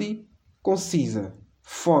 constante, concisa.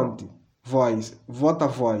 Fonte: Vota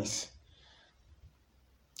Voice.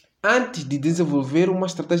 Antes de desenvolver uma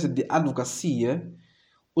estratégia de advocacia,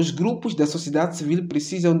 os grupos da sociedade civil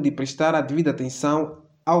precisam de prestar a devida atenção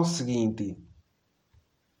ao seguinte: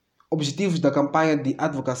 objetivos da campanha de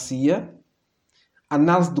advocacia,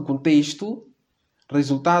 análise do contexto,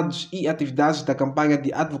 resultados e atividades da campanha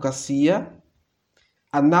de advocacia,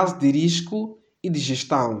 análise de risco e de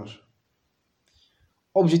gestão.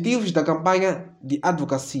 Objetivos da campanha de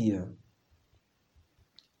advocacia.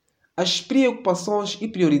 As preocupações e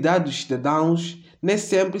prioridades dos cidadãos nem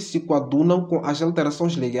sempre se coadunam com as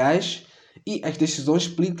alterações legais e as decisões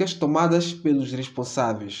políticas tomadas pelos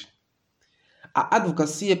responsáveis. A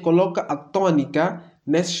advocacia coloca a tônica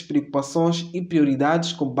nessas preocupações e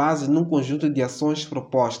prioridades com base num conjunto de ações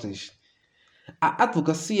propostas. A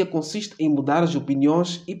advocacia consiste em mudar as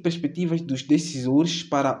opiniões e perspectivas dos decisores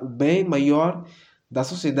para o bem maior da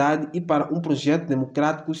sociedade e para um projeto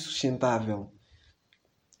democrático sustentável.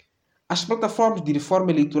 As plataformas de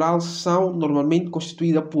reforma eleitoral são normalmente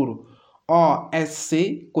constituídas por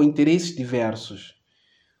OSC com interesses diversos.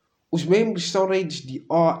 Os membros são redes de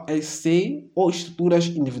OSC ou estruturas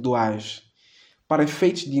individuais. Para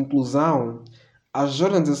efeitos de inclusão, as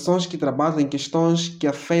organizações que trabalham em questões que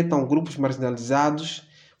afetam grupos marginalizados,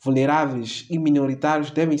 vulneráveis e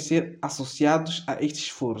minoritários devem ser associados a este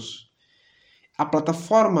esforço. A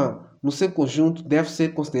plataforma, no seu conjunto, deve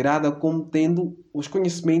ser considerada como tendo os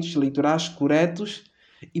conhecimentos eleitorais corretos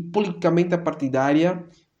e politicamente partidária,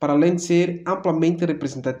 para além de ser amplamente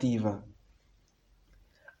representativa.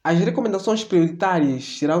 As recomendações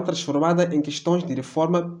prioritárias serão transformadas em questões de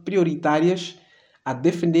reforma prioritárias a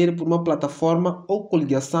defender por uma plataforma ou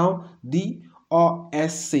coligação de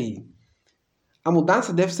OSC. A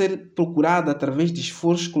mudança deve ser procurada através de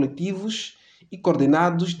esforços coletivos e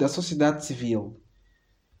coordenados da sociedade civil.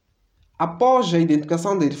 Após a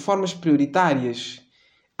identificação de reformas prioritárias,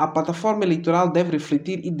 a plataforma eleitoral deve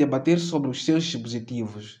refletir e debater sobre os seus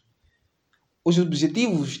objetivos. Os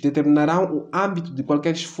objetivos determinarão o âmbito de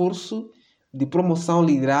qualquer esforço de promoção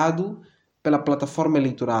liderado pela plataforma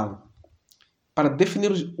eleitoral. Para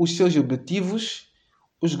definir os seus objetivos,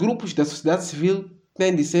 os grupos da sociedade civil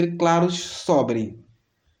têm de ser claros sobre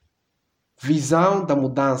visão da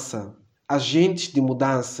mudança, agentes de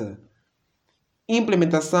mudança,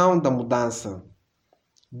 implementação da mudança,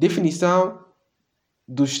 definição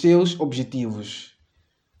dos seus objetivos.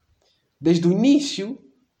 Desde o início,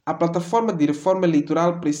 a plataforma de reforma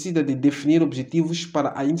eleitoral precisa de definir objetivos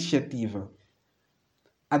para a iniciativa.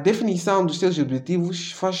 A definição dos seus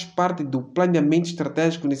objetivos faz parte do planeamento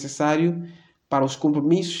estratégico necessário para os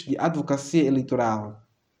compromissos de advocacia eleitoral.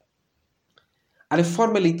 A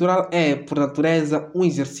reforma eleitoral é, por natureza, um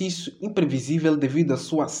exercício imprevisível devido à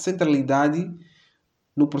sua centralidade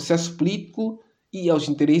no processo político e aos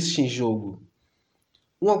interesses em jogo.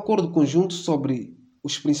 Um acordo conjunto sobre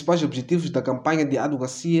os principais objetivos da campanha de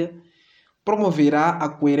advocacia promoverá a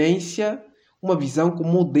coerência, uma visão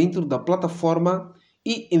comum dentro da plataforma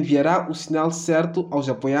e enviará o sinal certo aos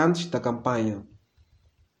apoiantes da campanha.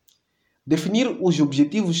 Definir os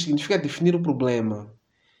objetivos significa definir o problema.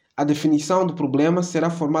 A definição do problema será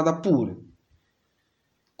formada por: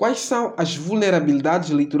 quais são as vulnerabilidades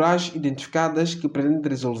eleitorais identificadas que pretende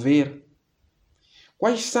resolver?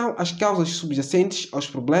 Quais são as causas subjacentes aos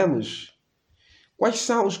problemas? Quais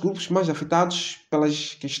são os grupos mais afetados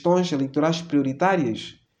pelas questões eleitorais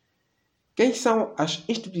prioritárias? Quem são as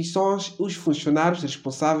instituições e os funcionários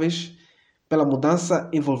responsáveis pela mudança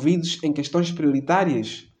envolvidos em questões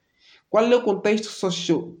prioritárias? Qual é o contexto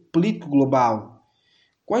sociopolítico global?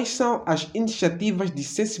 Quais são as iniciativas de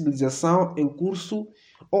sensibilização em curso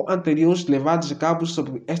ou anteriores levadas a cabo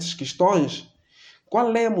sobre estas questões?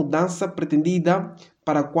 Qual é a mudança pretendida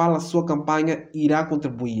para a qual a sua campanha irá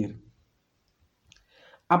contribuir?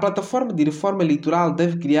 A plataforma de reforma eleitoral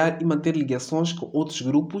deve criar e manter ligações com outros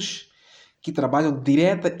grupos que trabalham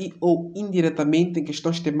direta e ou indiretamente em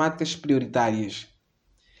questões temáticas prioritárias.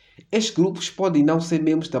 Estes grupos podem não ser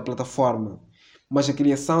membros da plataforma, mas a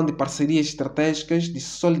criação de parcerias estratégicas de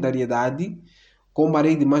solidariedade com uma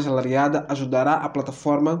rede mais alargada ajudará a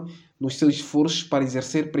plataforma nos seus esforços para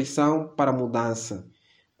exercer pressão para a mudança,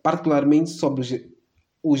 particularmente sobre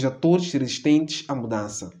os atores resistentes à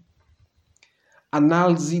mudança.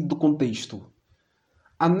 Análise do contexto.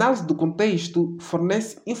 A análise do contexto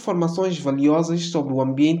fornece informações valiosas sobre o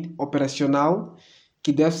ambiente operacional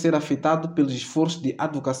que deve ser afetado pelos esforços de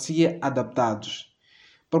advocacia adaptados.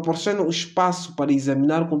 Proporciona o espaço para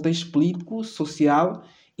examinar o contexto político, social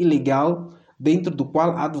e legal dentro do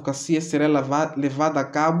qual a advocacia será levada a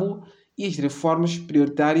cabo e as reformas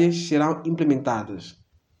prioritárias serão implementadas.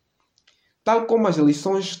 Tal como as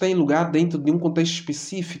eleições têm lugar dentro de um contexto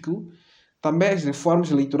específico, também as reformas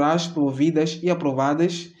eleitorais promovidas e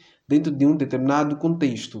aprovadas dentro de um determinado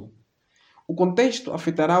contexto. O contexto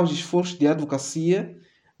afetará os esforços de advocacia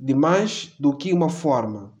de mais do que uma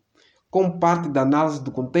forma. Como parte da análise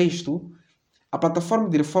do contexto, a plataforma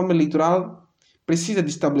de reforma eleitoral precisa de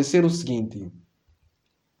estabelecer o seguinte: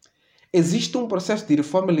 Existe um processo de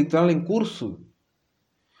reforma eleitoral em curso?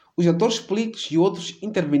 Os atores políticos e outros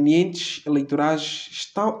intervenientes eleitorais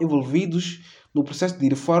estão envolvidos no processo de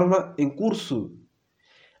reforma em curso?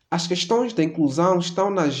 As questões da inclusão estão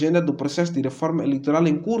na agenda do processo de reforma eleitoral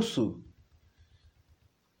em curso?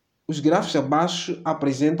 Os gráficos abaixo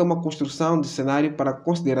apresentam uma construção de cenário para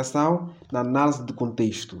consideração na análise de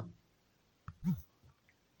contexto.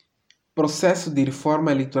 Processo de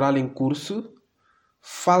reforma eleitoral em curso,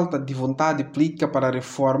 falta de vontade política para a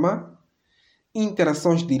reforma,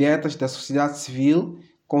 interações diretas da sociedade civil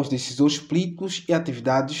com os decisores políticos e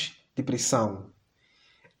atividades de pressão.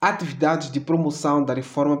 Atividades de promoção da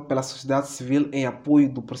reforma pela sociedade civil em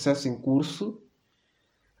apoio do processo em curso.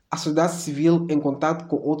 A sociedade civil em contato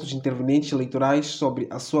com outros intervenientes eleitorais sobre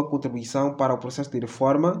a sua contribuição para o processo de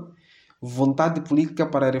reforma, vontade política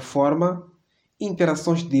para a reforma,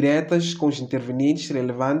 interações diretas com os intervenientes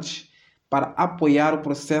relevantes para apoiar o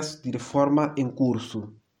processo de reforma em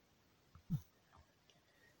curso.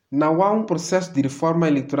 Não há um processo de reforma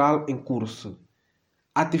eleitoral em curso.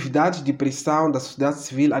 Atividades de pressão da sociedade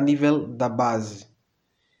civil a nível da base.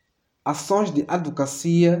 Ações de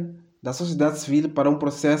advocacia da sociedade civil para um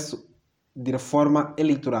processo de reforma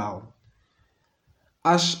eleitoral.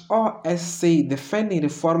 As OSC defendem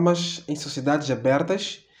reformas em sociedades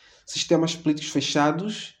abertas, sistemas políticos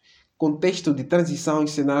fechados, contexto de transição em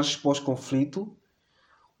cenários pós-conflito.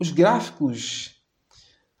 Os gráficos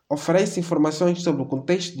oferecem informações sobre o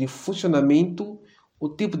contexto de funcionamento, o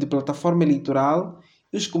tipo de plataforma eleitoral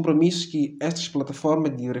e os compromissos que estas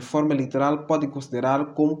plataformas de reforma eleitoral podem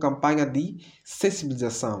considerar como campanha de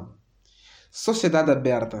sensibilização. Sociedade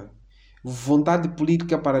aberta, vontade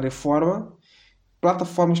política para a reforma,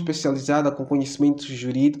 plataforma especializada com conhecimentos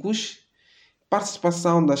jurídicos,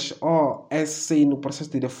 participação das OSC no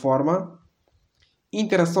processo de reforma,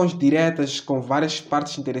 interações diretas com várias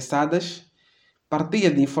partes interessadas,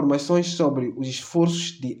 partilha de informações sobre os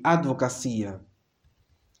esforços de advocacia.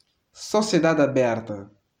 Sociedade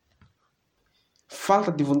aberta,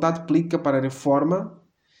 falta de vontade política para a reforma,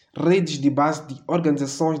 redes de base de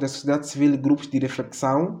organizações da sociedade civil e grupos de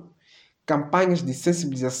reflexão, campanhas de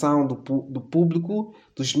sensibilização do público,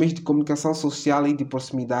 dos meios de comunicação social e de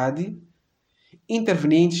proximidade,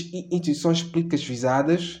 intervenientes e instituições políticas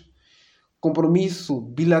visadas, compromisso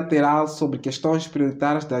bilateral sobre questões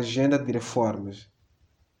prioritárias da agenda de reformas.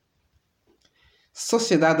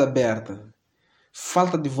 Sociedade aberta,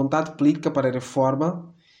 falta de vontade política para a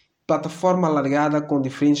reforma, plataforma alargada com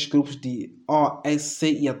diferentes grupos de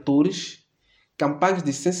OSC e atores, campanhas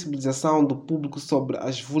de sensibilização do público sobre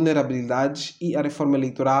as vulnerabilidades e a reforma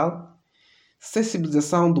eleitoral,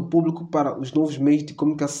 sensibilização do público para os novos meios de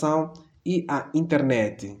comunicação e a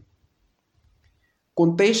internet.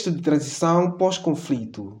 Contexto de transição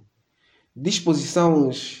pós-conflito,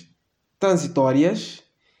 disposições transitórias,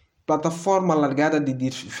 plataforma alargada de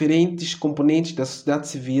diferentes componentes da sociedade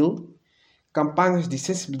civil, campanhas de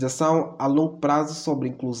sensibilização a longo prazo sobre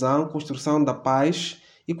inclusão, construção da paz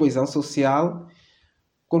e coesão social,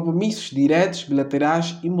 compromissos diretos,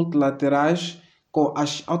 bilaterais e multilaterais com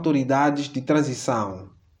as autoridades de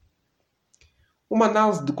transição. Uma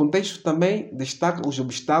análise do contexto também destaca os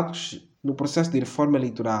obstáculos no processo de reforma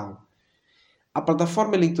eleitoral. A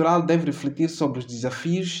plataforma eleitoral deve refletir sobre os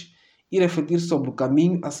desafios e refletir sobre o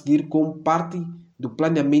caminho a seguir como parte do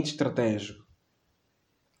planeamento estratégico.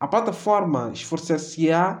 A plataforma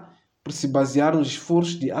esforçar-se-á por se basear nos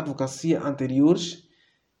esforços de advocacia anteriores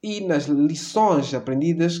e nas lições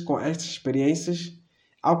aprendidas com estas experiências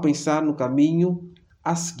ao pensar no caminho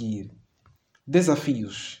a seguir.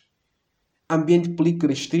 Desafios: ambiente político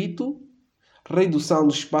restrito, redução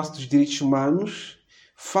do espaço dos direitos humanos,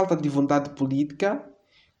 falta de vontade política,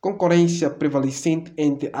 concorrência prevalecente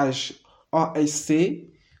entre as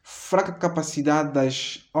OSC, fraca capacidade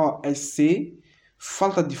das OSC,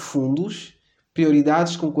 falta de fundos,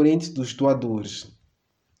 prioridades concorrentes dos doadores.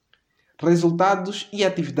 Resultados e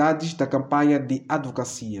atividades da campanha de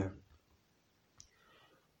advocacia.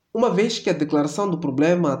 Uma vez que a declaração do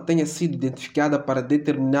problema tenha sido identificada para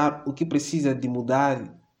determinar o que precisa de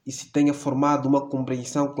mudar e se tenha formado uma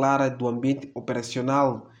compreensão clara do ambiente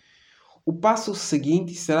operacional, o passo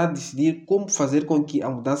seguinte será decidir como fazer com que a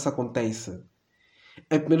mudança aconteça.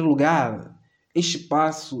 Em primeiro lugar, este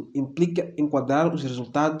passo implica enquadrar os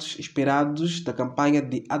resultados esperados da campanha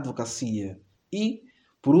de advocacia e,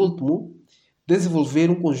 por último, desenvolver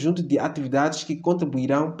um conjunto de atividades que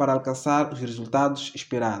contribuirão para alcançar os resultados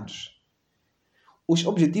esperados. Os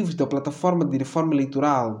objetivos da plataforma de reforma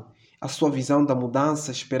eleitoral, a sua visão da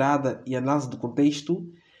mudança esperada e análise do contexto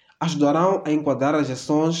ajudarão a enquadrar as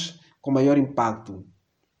ações com maior impacto.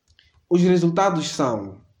 Os resultados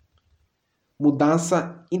são: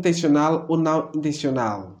 mudança intencional ou não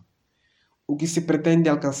intencional. O que se pretende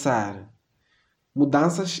alcançar?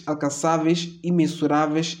 Mudanças alcançáveis e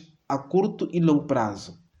mensuráveis a curto e longo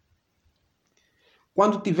prazo.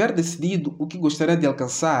 Quando tiver decidido o que gostaria de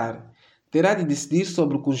alcançar, terá de decidir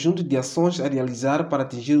sobre o conjunto de ações a realizar para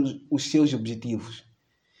atingir os seus objetivos.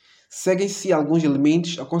 Seguem-se alguns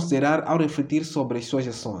elementos a considerar ao refletir sobre as suas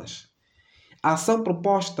ações. A ação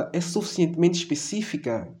proposta é suficientemente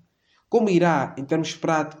específica? Como irá, em termos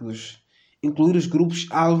práticos, incluir os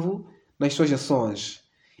grupos-alvo nas suas ações?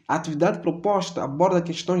 A atividade proposta aborda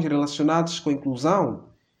questões relacionadas com a inclusão?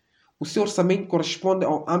 O seu orçamento corresponde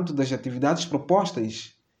ao âmbito das atividades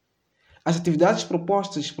propostas? As atividades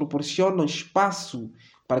propostas proporcionam espaço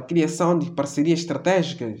para a criação de parcerias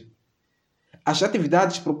estratégicas? As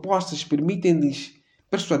atividades propostas permitem-lhes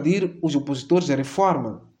persuadir os opositores à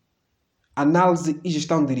reforma? Análise e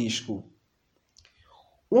gestão de risco.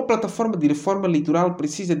 Uma plataforma de reforma eleitoral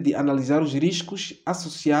precisa de analisar os riscos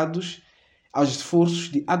associados aos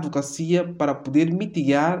esforços de advocacia para poder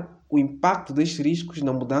mitigar o impacto destes riscos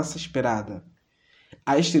na mudança esperada.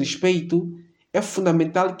 A este respeito, é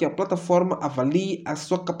fundamental que a plataforma avalie a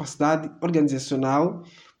sua capacidade organizacional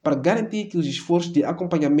para garantir que os esforços de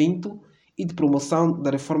acompanhamento e de promoção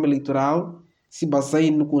da reforma eleitoral se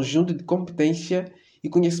baseiem no conjunto de competência e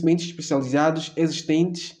conhecimentos especializados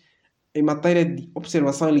existentes em matéria de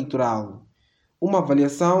observação eleitoral. Uma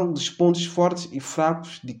avaliação dos pontos fortes e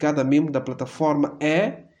fracos de cada membro da plataforma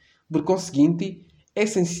é, por conseguinte,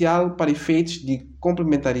 essencial para efeitos de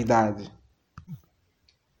complementaridade.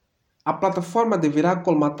 A plataforma deverá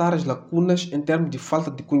colmatar as lacunas em termos de falta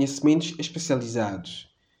de conhecimentos especializados.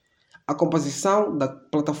 A composição da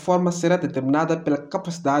plataforma será determinada pela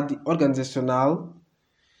capacidade organizacional.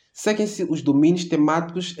 Seguem-se os domínios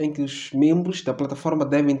temáticos em que os membros da plataforma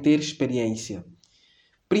devem ter experiência.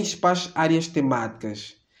 Principais áreas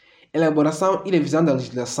temáticas: elaboração e revisão da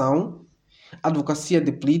legislação, advocacia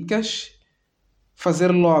de políticas,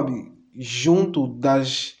 fazer lobby junto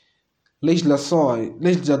das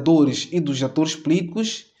legisladores e dos atores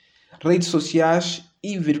políticos, redes sociais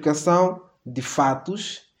e verificação de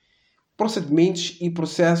fatos, procedimentos e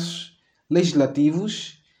processos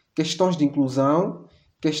legislativos, questões de inclusão,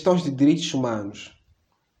 questões de direitos humanos.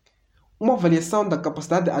 Uma avaliação da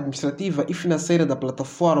capacidade administrativa e financeira da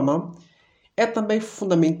plataforma é também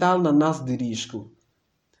fundamental na análise de risco.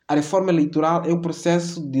 A reforma eleitoral é um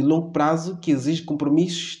processo de longo prazo que exige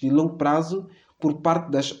compromissos de longo prazo por parte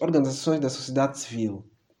das organizações da sociedade civil.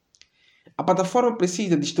 A plataforma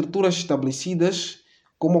precisa de estruturas estabelecidas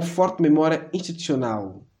com uma forte memória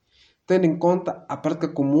institucional. Tendo em conta a prática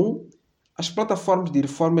comum, as plataformas de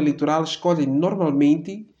reforma eleitoral escolhem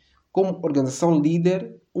normalmente como organização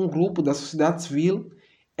líder um grupo da sociedade civil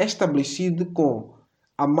estabelecido com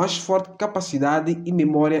a mais forte capacidade e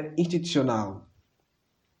memória institucional.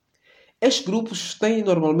 Estes grupos têm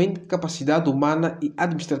normalmente capacidade humana e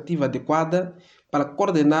administrativa adequada para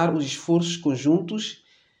coordenar os esforços conjuntos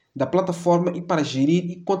da plataforma e para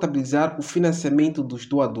gerir e contabilizar o financiamento dos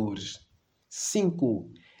doadores.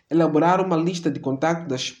 5. Elaborar uma lista de contactos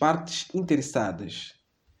das partes interessadas.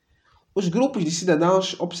 Os grupos de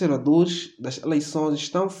cidadãos observadores das eleições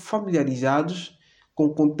estão familiarizados com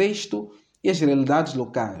o contexto e as realidades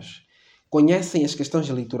locais. Conhecem as questões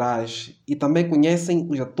eleitorais e também conhecem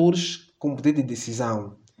os atores com poder de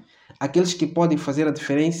decisão, aqueles que podem fazer a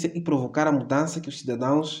diferença e provocar a mudança que os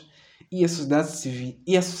cidadãos e a sociedade civil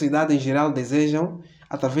e a sociedade em geral desejam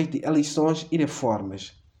através de eleições e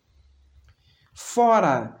reformas.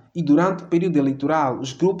 Fora e durante o período eleitoral,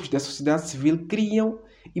 os grupos da sociedade civil criam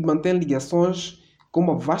e mantêm ligações com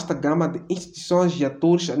uma vasta gama de instituições e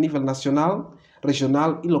atores a nível nacional,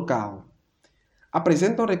 regional e local.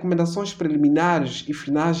 Apresentam recomendações preliminares e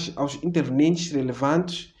finais aos intervenientes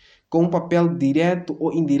relevantes com um papel direto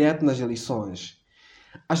ou indireto nas eleições.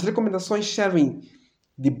 As recomendações servem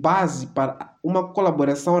de base para uma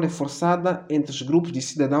colaboração reforçada entre os grupos de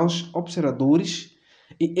cidadãos observadores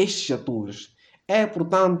e estes atores. É,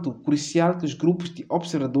 portanto, crucial que os grupos de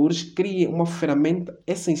observadores criem uma ferramenta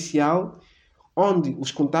essencial onde os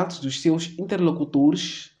contatos dos seus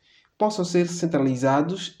interlocutores possam ser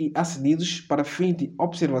centralizados e acedidos para fins de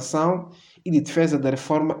observação e de defesa da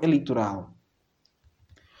reforma eleitoral.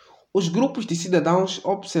 Os grupos de cidadãos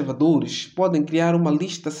observadores podem criar uma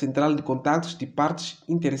lista central de contactos de partes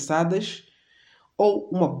interessadas ou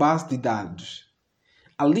uma base de dados.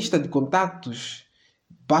 A lista de contactos,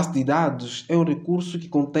 base de dados, é um recurso que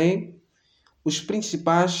contém os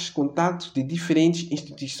principais contactos de diferentes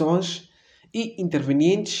instituições e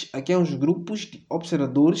intervenientes a quem os grupos de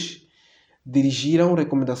observadores dirigiram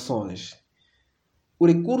recomendações. O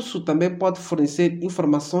recurso também pode fornecer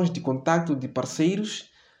informações de contacto de parceiros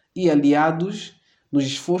e aliados nos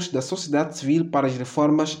esforços da sociedade civil para as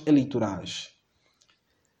reformas eleitorais.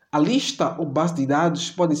 A lista ou base de dados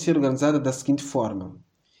pode ser organizada da seguinte forma: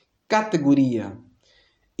 categoria,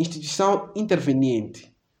 instituição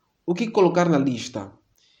interveniente. O que colocar na lista?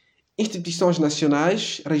 Instituições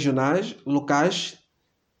nacionais, regionais, locais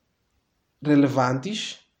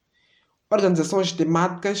relevantes, organizações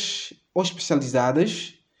temáticas ou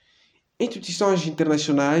especializadas, instituições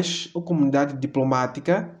internacionais ou comunidade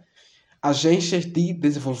diplomática, agências de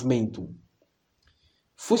desenvolvimento.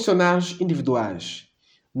 Funcionários individuais,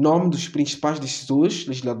 nome dos principais decisores,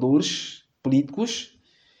 legisladores, políticos,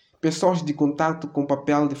 pessoas de contato com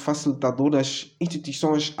papel de facilitador das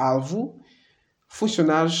instituições-alvo,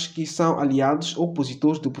 funcionários que são aliados ou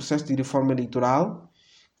opositores do processo de reforma eleitoral,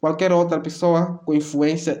 qualquer outra pessoa com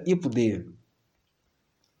influência e poder.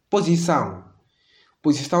 Posição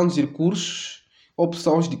dos recursos ou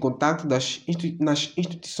pessoas de contato nas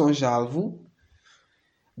instituições-alvo.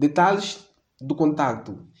 Detalhes do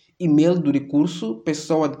contato: e-mail do recurso,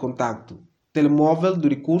 pessoa de contato; telemóvel do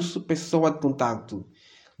recurso, pessoa de contato;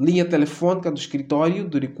 linha telefônica do escritório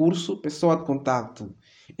do recurso, pessoa de contato;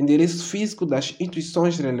 endereço físico das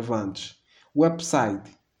instituições relevantes;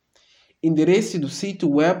 website; endereço do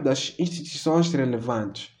sítio web das instituições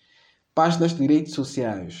relevantes; páginas de redes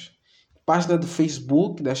sociais; página do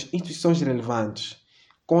Facebook das instituições relevantes;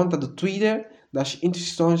 conta do Twitter das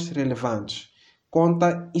instituições relevantes;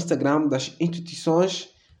 conta Instagram das instituições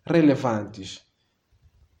relevantes.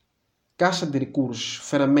 Caixa de recursos,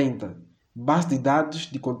 ferramenta, base de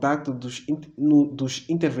dados de contacto dos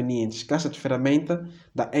intervenientes, caixa de ferramenta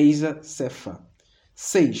da CEFA.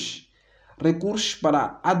 6. Recursos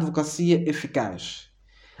para a advocacia eficaz.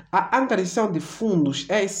 A angariação de fundos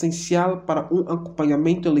é essencial para um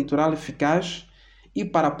acompanhamento eleitoral eficaz e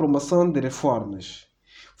para a promoção de reformas.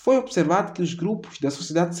 Foi observado que os grupos da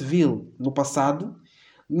sociedade civil, no passado,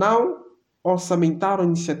 não orçamentaram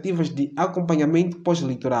iniciativas de acompanhamento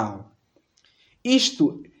pós-eleitoral.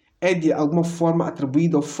 Isto é de alguma forma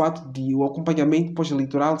atribuído ao fato de o acompanhamento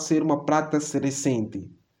pós-eleitoral ser uma prática recente.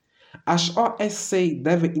 As OSC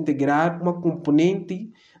devem integrar uma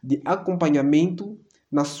componente de acompanhamento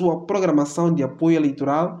na sua programação de apoio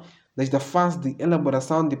eleitoral desde a fase de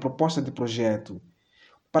elaboração de proposta de projeto.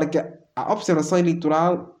 Para que a observação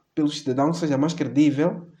eleitoral pelos cidadãos seja mais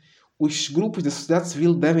credível, os grupos da sociedade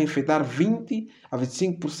civil devem efetuar 20 a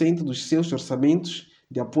 25% dos seus orçamentos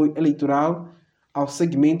de apoio eleitoral ao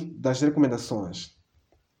segmento das recomendações.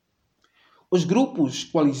 Os grupos,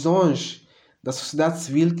 coalizões da sociedade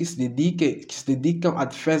civil que se dedicam à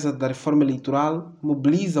defesa da reforma eleitoral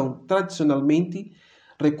mobilizam tradicionalmente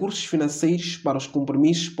recursos financeiros para os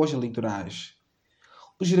compromissos pós-eleitorais.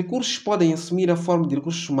 Os recursos podem assumir a forma de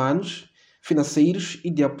recursos humanos, financeiros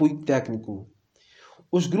e de apoio técnico.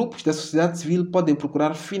 Os grupos da sociedade civil podem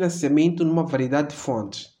procurar financiamento numa variedade de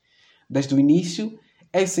fontes. Desde o início,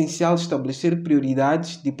 é essencial estabelecer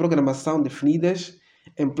prioridades de programação definidas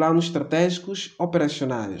em planos estratégicos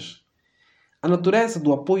operacionais. A natureza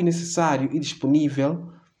do apoio necessário e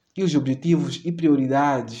disponível e os objetivos e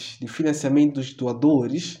prioridades de financiamento dos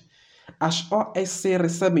doadores, as OSC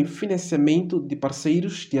recebem financiamento de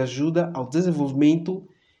parceiros de ajuda ao desenvolvimento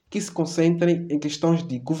que se concentrem em questões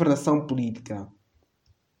de governação política.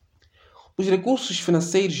 Os recursos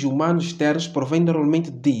financeiros e humanos externos provêm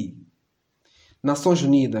normalmente de Nações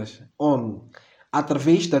Unidas, ONU,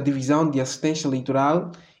 através da Divisão de Assistência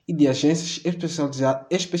Eleitoral e de agências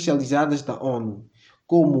especializadas da ONU,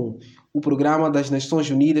 como o Programa das Nações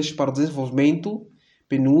Unidas para o Desenvolvimento,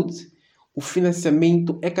 PNUD. O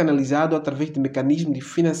financiamento é canalizado através de mecanismos de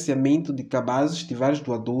financiamento de cabazes de vários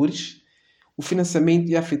doadores. O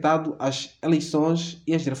financiamento é afetado às eleições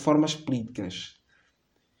e às reformas políticas.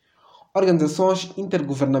 Organizações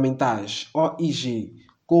intergovernamentais, OIG,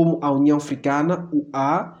 como a União Africana,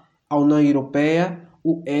 UA, a União Europeia,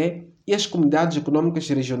 UE, e as Comunidades Econômicas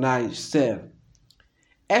Regionais, CER.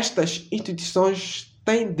 Estas instituições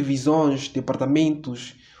têm divisões,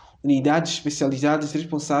 departamentos, unidades especializadas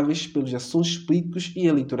responsáveis pelos assuntos políticos e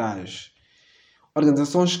eleitorais.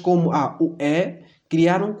 Organizações como a UE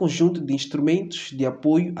criaram um conjunto de instrumentos de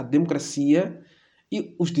apoio à democracia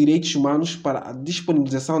e os direitos humanos para a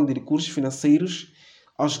disponibilização de recursos financeiros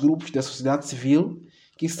aos grupos da sociedade civil,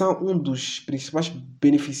 que são um dos principais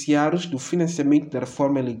beneficiários do financiamento da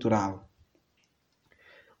reforma eleitoral.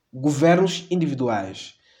 Governos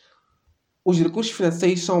individuais. Os recursos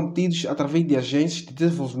financeiros são obtidos através de agências de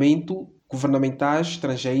desenvolvimento governamentais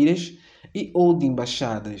estrangeiras e ou de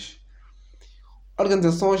embaixadas.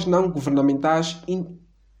 Organizações não governamentais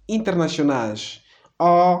internacionais,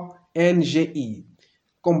 ONGI.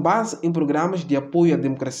 Com base em programas de apoio à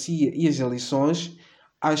democracia e às eleições,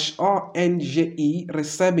 as ONGI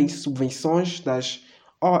recebem subvenções das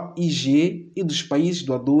OIG e dos países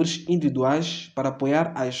doadores individuais para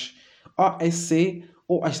apoiar as OSC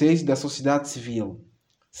ou as redes da sociedade civil.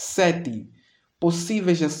 7.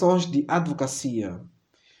 Possíveis ações de advocacia.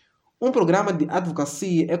 Um programa de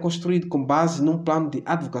advocacia é construído com base num plano de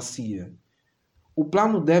advocacia. O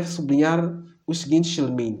plano deve sublinhar os seguintes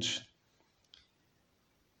elementos: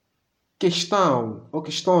 questão ou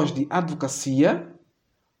questões de advocacia,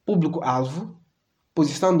 público-alvo,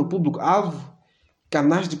 posição do público-alvo,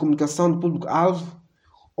 canais de comunicação do público-alvo,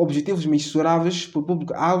 objetivos mensuráveis para o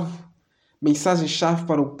público-alvo, mensagem-chave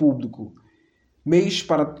para o público, meios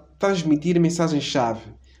para transmitir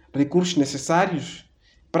mensagem-chave, recursos necessários,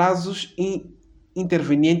 prazos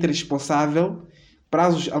interveniente responsável,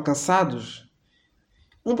 prazos alcançados.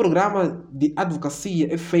 Um programa de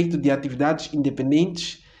advocacia é feito de atividades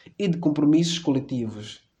independentes e de compromissos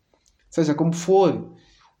coletivos. Seja como for,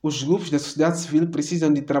 os grupos da sociedade civil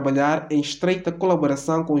precisam de trabalhar em estreita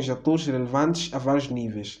colaboração com os atores relevantes a vários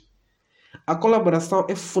níveis. A colaboração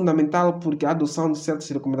é fundamental porque a adoção de certas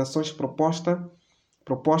recomendações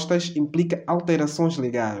propostas implica alterações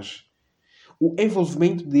legais. O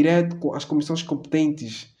envolvimento direto com as comissões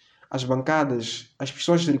competentes, as bancadas, as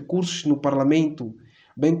pessoas de recursos no Parlamento,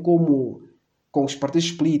 bem como com os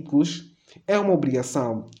partidos políticos, é uma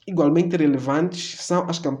obrigação. Igualmente relevantes são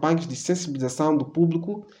as campanhas de sensibilização do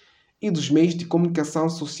público e dos meios de comunicação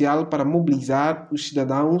social para mobilizar os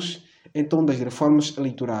cidadãos em torno das reformas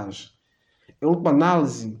eleitorais. Em última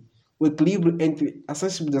análise, o equilíbrio entre a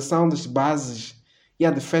sensibilização das bases e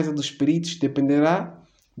a defesa dos peritos dependerá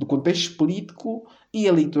do contexto político e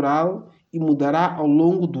eleitoral e mudará ao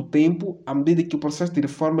longo do tempo à medida que o processo de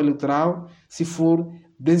reforma eleitoral se for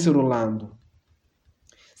desenrolando.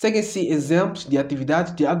 Seguem-se exemplos de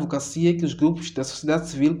atividades de advocacia que os grupos da sociedade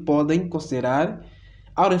civil podem considerar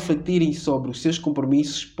ao refletirem sobre os seus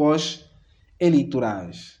compromissos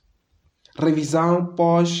pós-eleitorais. Revisão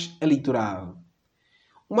pós-eleitoral.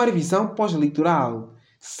 Uma revisão pós-eleitoral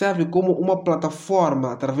serve como uma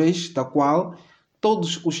plataforma através da qual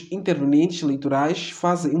todos os intervenientes eleitorais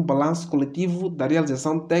fazem um balanço coletivo da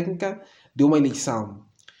realização técnica de uma eleição.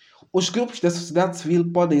 Os grupos da sociedade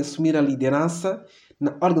civil podem assumir a liderança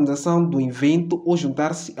na organização do evento ou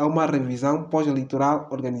juntar-se a uma revisão pós-eleitoral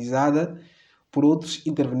organizada por outros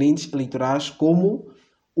intervenientes eleitorais, como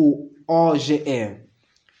o OGE.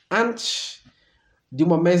 Antes de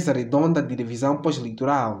uma mesa redonda de revisão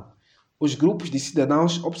pós-eleitoral, os grupos de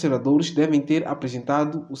cidadãos observadores devem ter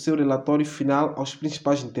apresentado o seu relatório final aos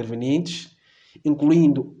principais intervenientes,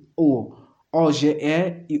 incluindo o OGE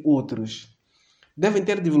e outros. Devem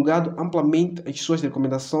ter divulgado amplamente as suas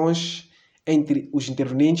recomendações entre os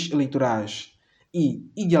intervenientes eleitorais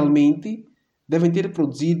e, idealmente, devem ter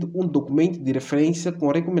produzido um documento de referência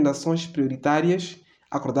com recomendações prioritárias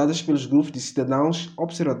acordadas pelos grupos de cidadãos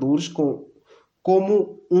observadores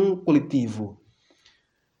como um coletivo.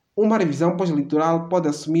 Uma revisão pós-eleitoral pode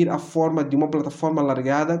assumir a forma de uma plataforma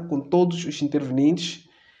alargada com todos os intervenientes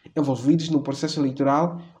envolvidos no processo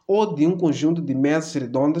eleitoral ou de um conjunto de mesas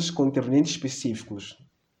redondas com intervenientes específicos.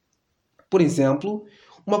 Por exemplo,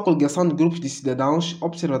 uma coligação de grupos de cidadãos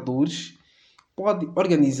observadores pode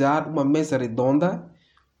organizar uma mesa redonda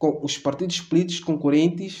com os partidos políticos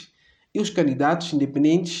concorrentes e os candidatos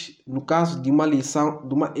independentes no caso de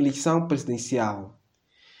uma eleição presidencial.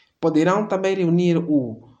 Poderão também reunir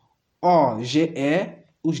o OGE,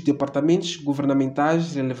 os departamentos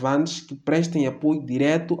governamentais relevantes que prestem apoio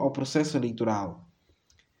direto ao processo eleitoral.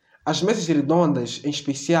 As mesas redondas, em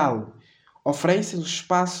especial, oferecem um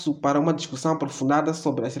espaço para uma discussão aprofundada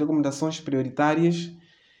sobre as recomendações prioritárias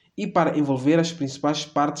e para envolver as principais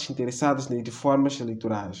partes interessadas nas reformas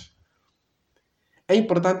eleitorais. É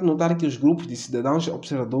importante notar que os grupos de cidadãos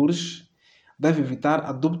observadores devem evitar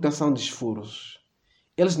a duplicação de esforços.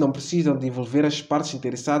 Eles não precisam de envolver as partes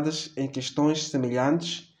interessadas em questões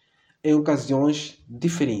semelhantes em ocasiões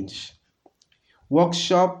diferentes.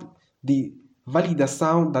 Workshop de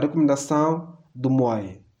validação da recomendação do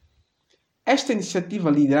MOE. Esta iniciativa,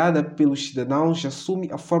 liderada pelos cidadãos, assume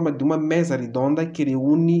a forma de uma mesa redonda que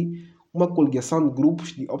reúne uma coligação de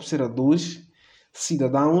grupos de observadores,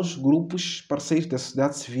 cidadãos, grupos, parceiros da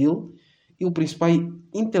sociedade civil e o principal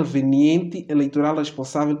interveniente eleitoral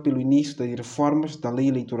responsável pelo início das reformas da lei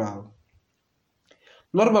eleitoral.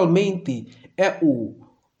 Normalmente é o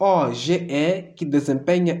OGE que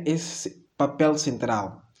desempenha esse papel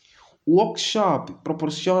central. O workshop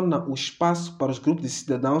proporciona o espaço para os grupos de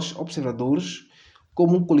cidadãos observadores,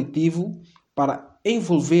 como um coletivo, para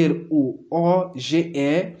envolver o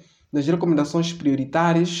OGE nas recomendações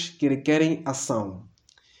prioritárias que requerem ação.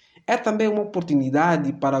 É também uma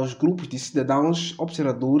oportunidade para os grupos de cidadãos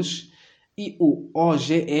observadores e o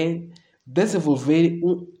OGE desenvolverem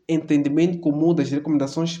um entendimento comum das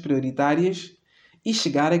recomendações prioritárias e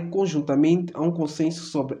chegarem conjuntamente a um consenso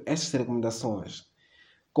sobre estas recomendações.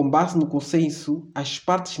 Com base no consenso, as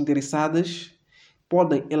partes interessadas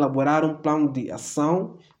podem elaborar um plano de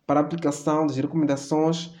ação para a aplicação das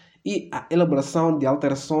recomendações e a elaboração de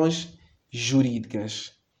alterações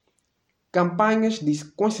jurídicas. Campanhas de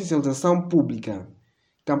consciencialização pública.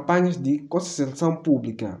 Campanhas de consciencialização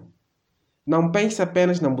pública. Não pense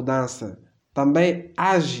apenas na mudança, também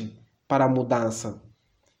age para a mudança.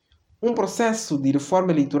 Um processo de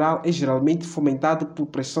reforma eleitoral é geralmente fomentado por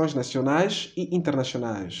pressões nacionais e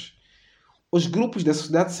internacionais. Os grupos da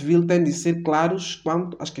sociedade civil têm de ser claros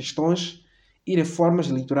quanto às questões e reformas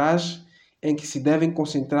eleitorais em que se devem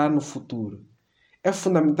concentrar no futuro. É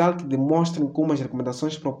fundamental que demonstrem como as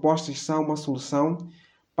recomendações propostas são uma solução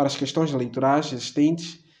para as questões eleitorais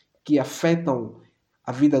existentes que afetam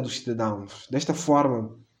a vida dos cidadãos. Desta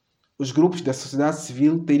forma, os grupos da sociedade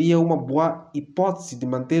civil teriam uma boa hipótese de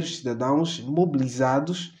manter os cidadãos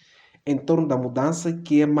mobilizados em torno da mudança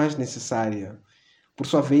que é mais necessária. Por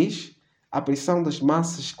sua vez, a pressão das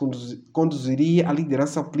massas conduziria à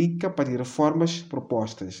liderança política para as reformas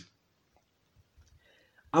propostas.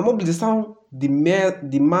 A mobilização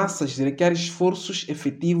de massas requer esforços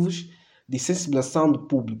efetivos de sensibilização do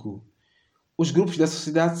público. Os grupos da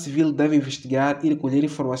sociedade civil devem investigar e recolher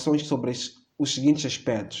informações sobre os seguintes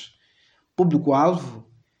aspectos: público-alvo,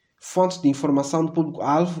 fontes de informação do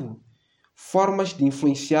público-alvo, formas de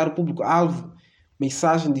influenciar o público-alvo,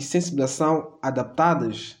 mensagens de sensibilização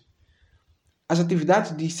adaptadas. As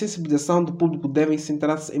atividades de sensibilização do público devem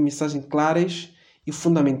centrar-se em mensagens claras e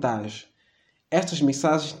fundamentais. Estas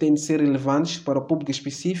mensagens têm de ser relevantes para o público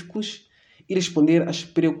específicos e responder às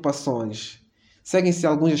preocupações. Seguem-se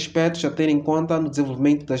alguns aspectos a ter em conta no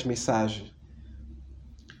desenvolvimento das mensagens.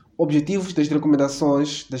 Objetivos das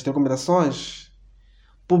recomendações.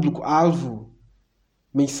 Público-alvo.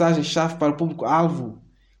 Mensagem-chave para o público-alvo.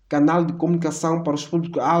 Canal de comunicação para os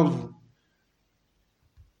público-alvo.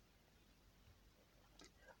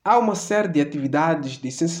 Há uma série de atividades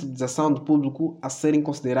de sensibilização do público a serem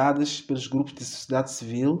consideradas pelos grupos de sociedade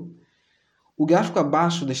civil. O gráfico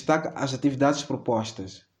abaixo destaca as atividades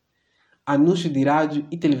propostas. Anúncio de rádio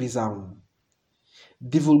e televisão.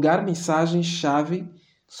 Divulgar mensagens-chave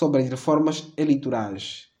sobre as reformas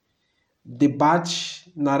eleitorais. Debates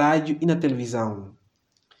na rádio e na televisão.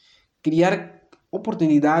 Criar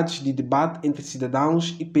oportunidades de debate entre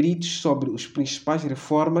cidadãos e peritos sobre as principais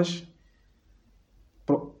reformas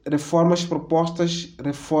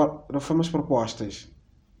propostas.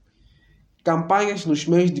 Campanhas nos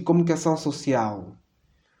meios de comunicação social.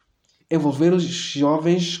 Envolver os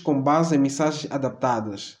jovens com base em mensagens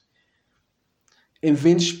adaptadas.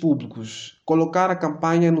 Eventos públicos. Colocar a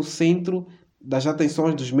campanha no centro das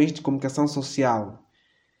atenções dos meios de comunicação social.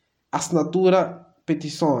 Assinatura,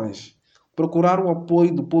 petições. Procurar o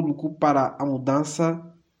apoio do público para a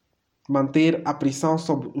mudança. Manter a pressão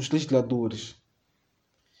sobre os legisladores.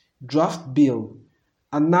 Draft Bill.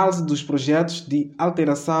 Análise dos projetos de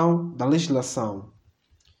alteração da legislação.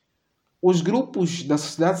 Os grupos da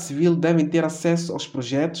sociedade civil devem ter acesso aos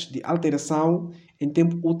projetos de alteração em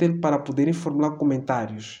tempo útil para poderem formular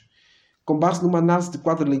comentários. Com base numa análise de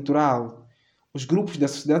quadro eleitoral, os grupos da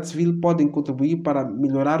sociedade civil podem contribuir para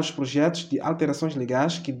melhorar os projetos de alterações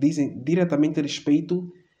legais que dizem diretamente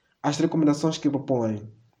respeito às recomendações que propõem.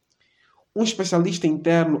 Um especialista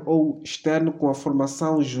interno ou externo com a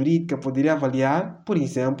formação jurídica poderia avaliar, por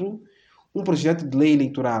exemplo, um projeto de lei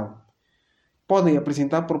eleitoral. Podem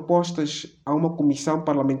apresentar propostas a uma comissão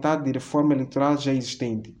parlamentar de reforma eleitoral já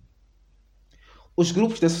existente. Os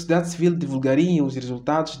grupos da sociedade civil divulgariam os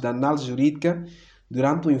resultados da análise jurídica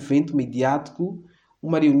durante um evento mediático,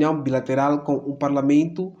 uma reunião bilateral com o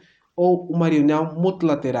parlamento ou uma reunião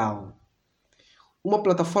multilateral. Uma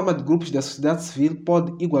plataforma de grupos da sociedade civil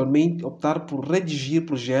pode igualmente optar por redigir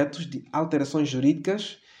projetos de alterações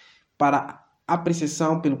jurídicas para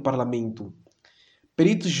apreciação pelo Parlamento.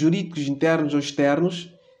 Peritos jurídicos internos ou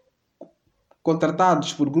externos,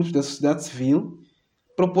 contratados por grupos da sociedade civil,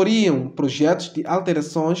 proporiam projetos de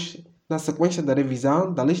alterações na sequência da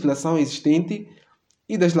revisão da legislação existente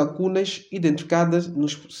e das lacunas identificadas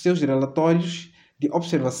nos seus relatórios de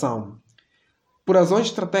observação. Por razões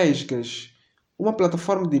estratégicas, uma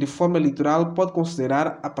plataforma de reforma eleitoral pode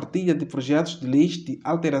considerar a partilha de projetos de leis de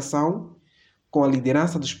alteração com a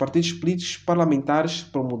liderança dos partidos políticos parlamentares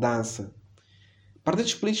para mudança.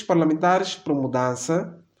 Partidos políticos parlamentares para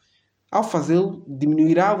mudança, ao fazê-lo,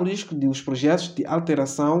 diminuirá o risco de os projetos de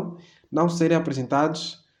alteração não serem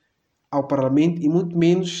apresentados ao Parlamento e muito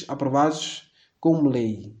menos aprovados como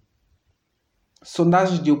lei.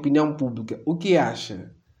 Sondagens de opinião pública. O que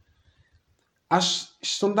acha? As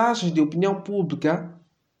sondagens de opinião pública,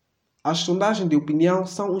 as sondagens de opinião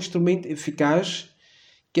são um instrumento eficaz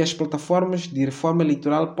que as plataformas de reforma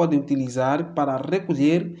eleitoral podem utilizar para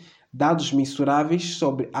recolher dados mensuráveis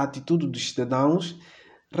sobre a atitude dos cidadãos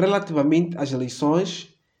relativamente às eleições,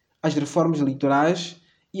 às reformas eleitorais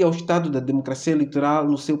e ao estado da democracia eleitoral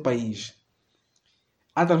no seu país.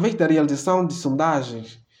 Através da realização de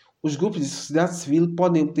sondagens, os grupos de sociedade civil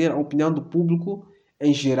podem obter a opinião do público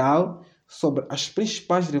em geral sobre as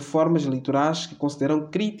principais reformas eleitorais que consideram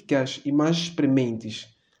críticas e mais prementes.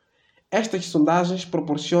 Estas sondagens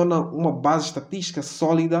proporcionam uma base estatística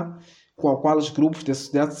sólida com a qual os grupos da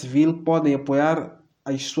sociedade civil podem apoiar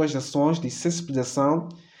as suas ações de sensibilização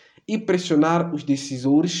e pressionar os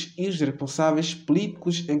decisores e os responsáveis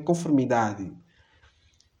políticos em conformidade.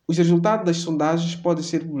 Os resultados das sondagens podem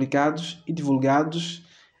ser publicados e divulgados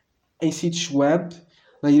em sítios web,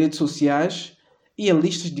 nas redes sociais e em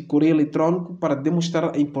listas de correio eletrônico para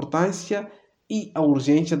demonstrar a importância e a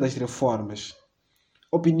urgência das reformas.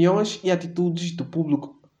 Opiniões e atitudes do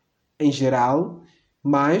público em geral,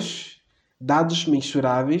 mais dados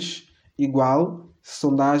mensuráveis, igual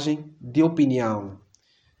sondagem de opinião.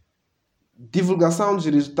 Divulgação dos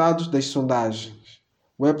resultados das sondagens,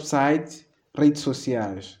 website, redes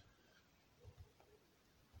sociais.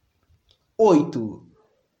 8.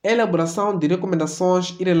 Elaboração de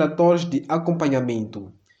recomendações e relatórios de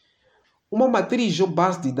acompanhamento. Uma matriz ou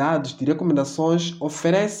base de dados de recomendações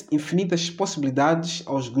oferece infinitas possibilidades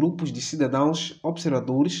aos grupos de cidadãos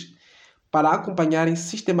observadores para acompanharem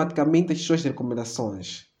sistematicamente as suas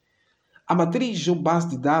recomendações. A matriz ou base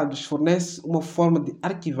de dados fornece uma forma de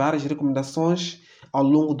arquivar as recomendações ao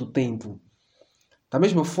longo do tempo. Da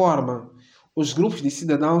mesma forma, os grupos de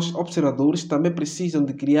cidadãos observadores também precisam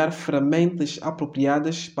de criar ferramentas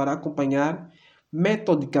apropriadas para acompanhar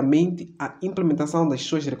metodicamente a implementação das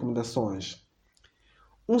suas recomendações.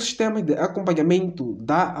 Um sistema de acompanhamento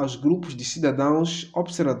dá aos grupos de cidadãos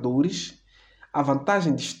observadores a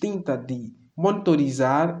vantagem distinta de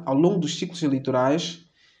monitorizar ao longo dos ciclos eleitorais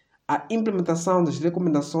a implementação das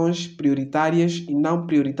recomendações prioritárias e não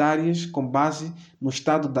prioritárias com base no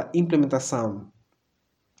estado da implementação.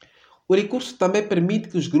 O recurso também permite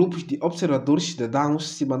que os grupos de observadores cidadãos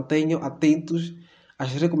se mantenham atentos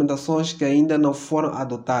às recomendações que ainda não foram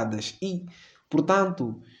adotadas e,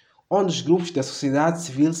 portanto, onde os grupos da sociedade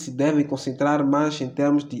civil se devem concentrar mais em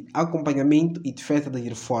termos de acompanhamento e defesa das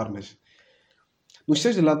reformas. Nos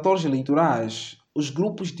seus relatórios eleitorais, os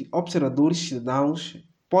grupos de observadores cidadãos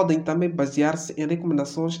podem também basear-se em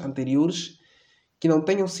recomendações anteriores que não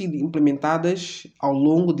tenham sido implementadas ao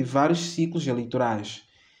longo de vários ciclos eleitorais,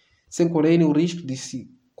 sem correrem o risco de se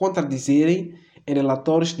contradizerem em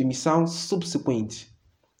relatórios de missão subsequentes.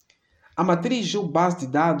 A matriz ou base de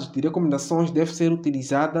dados de recomendações deve ser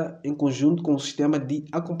utilizada em conjunto com o sistema de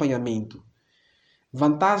acompanhamento.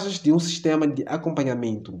 Vantagens de um sistema de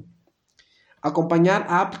acompanhamento: acompanhar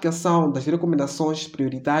a aplicação das recomendações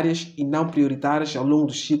prioritárias e não prioritárias ao longo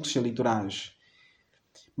dos ciclos eleitorais.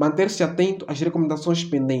 Manter-se atento às recomendações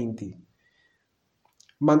pendentes.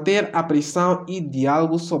 Manter a pressão e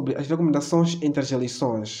diálogo sobre as recomendações entre as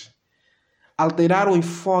eleições. Alterar o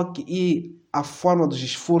enfoque e a forma dos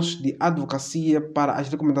esforços de advocacia para as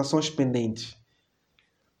recomendações pendentes.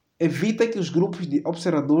 Evita que os grupos de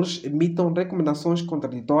observadores emitam recomendações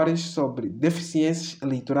contraditórias sobre deficiências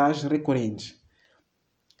eleitorais recorrentes.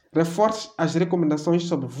 Reforce as recomendações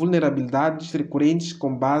sobre vulnerabilidades recorrentes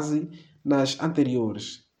com base nas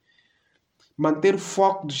anteriores. Manter o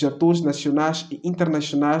foco dos atores nacionais e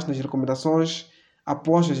internacionais nas recomendações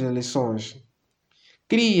após as eleições.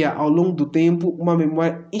 Cria, ao longo do tempo, uma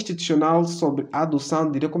memória institucional sobre a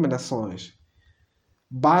adoção de recomendações.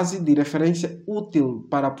 Base de referência útil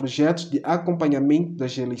para projetos de acompanhamento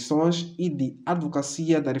das eleições e de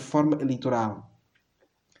advocacia da reforma eleitoral.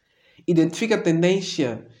 Identifica a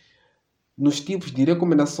tendência nos tipos de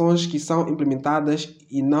recomendações que são implementadas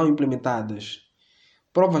e não implementadas.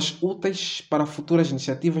 Provas úteis para futuras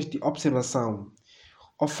iniciativas de observação.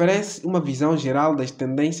 Oferece uma visão geral das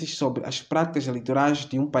tendências sobre as práticas eleitorais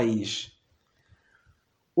de um país.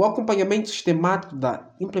 O acompanhamento sistemático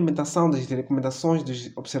da implementação das recomendações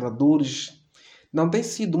dos observadores não tem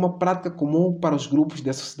sido uma prática comum para os grupos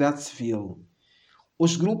da sociedade civil.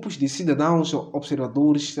 Os grupos de cidadãos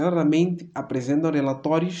observadores raramente apresentam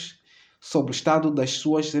relatórios sobre o estado das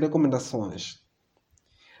suas recomendações.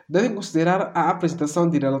 devem considerar a apresentação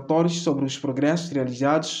de relatórios sobre os progressos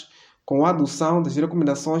realizados com a adoção das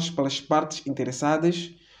recomendações pelas partes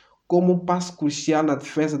interessadas como um passo crucial na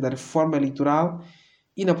defesa da reforma eleitoral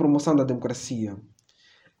e na promoção da democracia.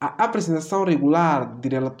 A apresentação regular de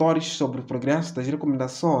relatórios sobre o progresso das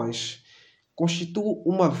recomendações constitui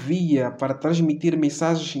uma via para transmitir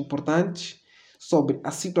mensagens importantes sobre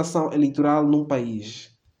a situação eleitoral num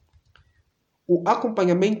país. O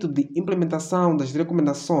acompanhamento de implementação das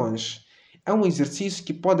recomendações é um exercício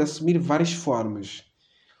que pode assumir várias formas.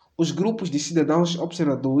 Os grupos de cidadãos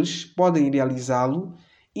observadores podem realizá-lo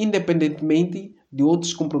independentemente de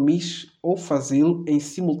outros compromissos ou fazê-lo em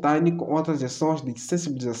simultâneo com outras ações de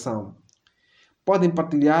sensibilização. Podem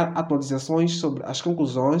partilhar atualizações sobre as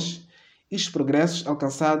conclusões e os progressos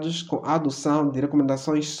alcançados com a adoção de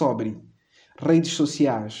recomendações sobre redes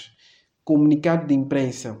sociais, comunicado de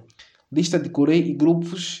imprensa, lista de correio e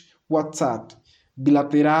grupos WhatsApp,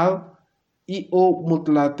 bilateral e ou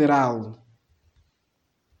multilateral.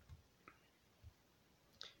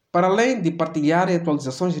 Para além de partilharem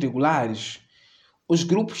atualizações regulares, os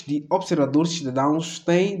grupos de observadores cidadãos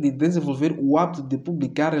têm de desenvolver o hábito de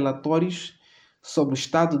publicar relatórios sobre o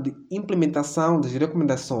estado de implementação das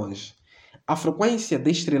recomendações. A frequência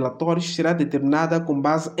destes relatórios será determinada com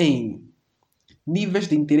base em níveis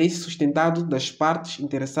de interesse sustentado das partes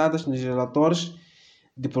interessadas nos relatórios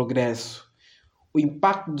de progresso, o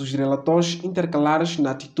impacto dos relatórios intercalares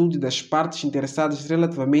na atitude das partes interessadas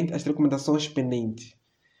relativamente às recomendações pendentes,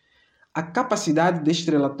 a capacidade destes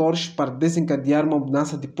relatórios para desencadear uma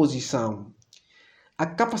mudança de posição, a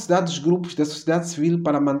capacidade dos grupos da sociedade civil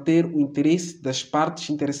para manter o interesse das partes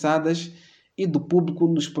interessadas e do público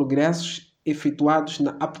nos progressos efetuados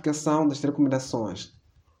na aplicação das recomendações.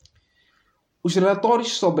 Os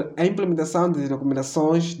relatórios sobre a implementação das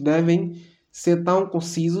recomendações devem ser tão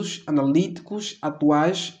concisos, analíticos,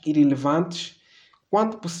 atuais e relevantes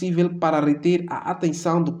quanto possível para reter a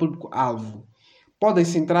atenção do público-alvo. Podem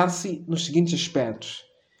centrar-se nos seguintes aspectos: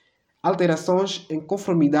 alterações em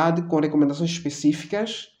conformidade com recomendações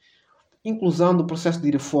específicas, inclusão do processo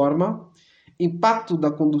de reforma, impacto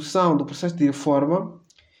da condução do processo de reforma,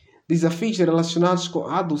 desafios relacionados com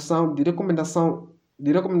a adoção de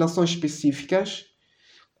recomendações específicas,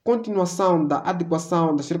 continuação da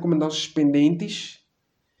adequação das recomendações pendentes,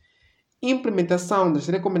 implementação das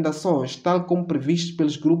recomendações tal como previsto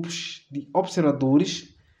pelos grupos de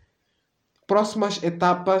observadores, próximas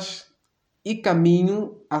etapas e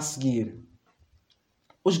caminho a seguir.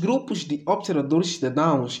 Os grupos de observadores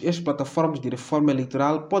cidadãos e as plataformas de reforma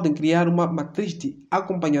eleitoral podem criar uma matriz de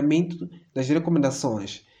acompanhamento das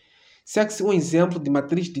recomendações. Segue-se um exemplo de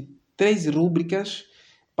matriz de 3 rúbricas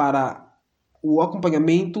para o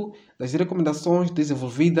acompanhamento das recomendações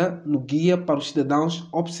desenvolvida no Guia para os Cidadãos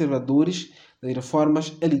Observadores das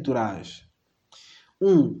Reformas Eleitorais.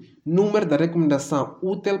 1. Número da recomendação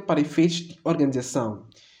útil para efeitos de organização.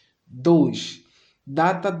 2.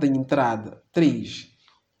 Data da entrada. 3.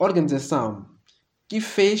 Organização. Que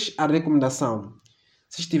fez a recomendação?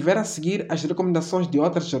 Se estiver a seguir as recomendações de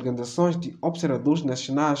outras organizações de observadores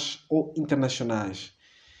nacionais ou internacionais.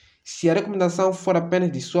 Se a recomendação for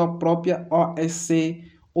apenas de sua própria OSC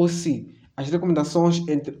ou se as recomendações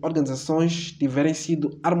entre organizações tiverem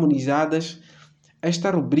sido harmonizadas,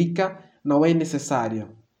 esta rubrica não é necessária.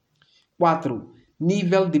 4.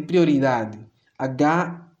 Nível de prioridade,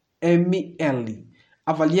 HML.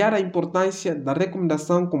 Avaliar a importância da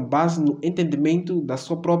recomendação com base no entendimento da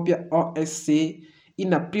sua própria OSC e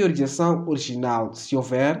na priorização original, se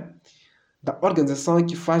houver, da organização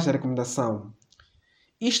que faz a recomendação.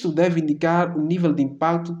 Isto deve indicar o nível de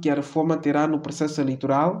impacto que a reforma terá no processo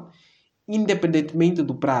eleitoral, independentemente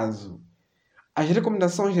do prazo. As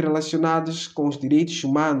recomendações relacionadas com os direitos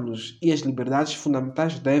humanos e as liberdades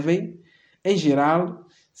fundamentais devem, em geral,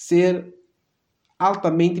 ser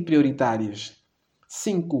altamente prioritárias.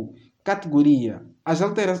 5. Categoria.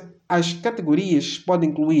 As categorias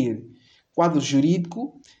podem incluir quadro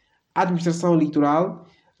jurídico, administração eleitoral,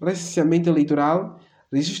 recenseamento eleitoral,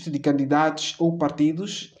 registro de candidatos ou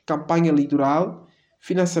partidos, campanha eleitoral,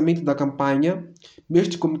 financiamento da campanha, meios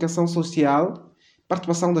de comunicação social,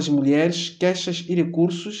 participação das mulheres, queixas e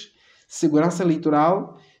recursos, segurança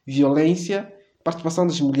eleitoral, violência, participação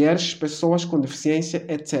das mulheres, pessoas com deficiência,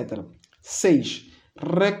 etc. 6.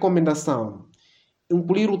 Recomendação.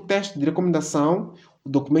 Incluir o texto de recomendação, o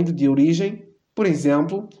documento de origem, por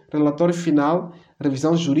exemplo, relatório final,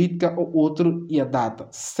 revisão jurídica ou outro e a data.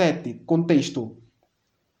 7. Contexto.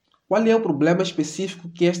 Qual é o problema específico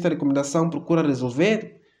que esta recomendação procura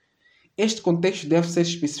resolver? Este contexto deve ser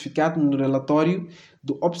especificado no relatório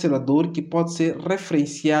do observador que pode ser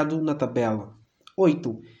referenciado na tabela.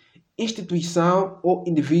 8. instituição ou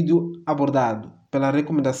indivíduo abordado pela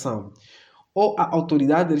recomendação, ou a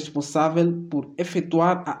autoridade responsável por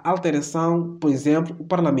efetuar a alteração, por exemplo, o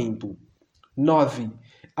Parlamento. 9.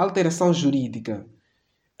 Alteração jurídica.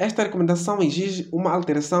 Esta recomendação exige uma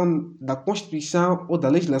alteração da Constituição ou da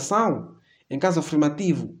legislação? Em caso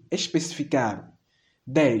afirmativo, especificar.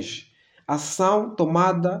 10. Ação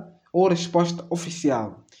tomada ou resposta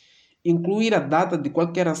oficial. Incluir a data de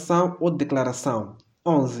qualquer ação ou declaração.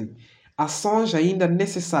 11. Ações ainda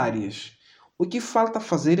necessárias. O que falta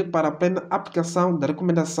fazer para a plena aplicação da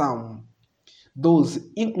recomendação?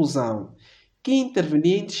 12. Inclusão. Que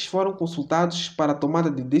intervenientes foram consultados para a tomada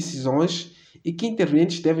de decisões e que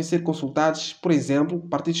intervenientes devem ser consultados, por exemplo,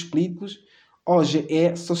 partidos políticos,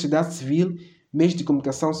 OGE, sociedade civil, meios de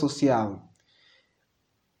comunicação social.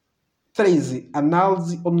 13.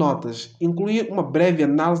 Análise ou notas. Incluir uma breve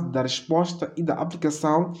análise da resposta e da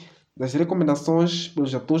aplicação das recomendações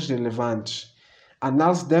pelos atores relevantes. A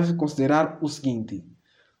análise deve considerar o seguinte: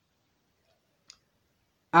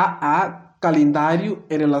 AA. Calendário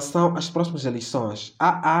em relação às próximas eleições.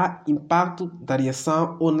 AA. Impacto da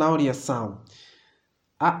reação ou não reação.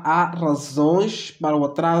 AA. Razões para o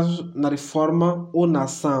atraso na reforma ou na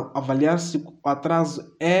ação. Avaliar se o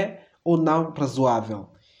atraso é ou não razoável.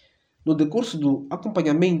 No decurso do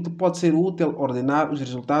acompanhamento, pode ser útil ordenar os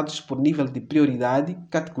resultados por nível de prioridade,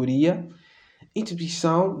 categoria,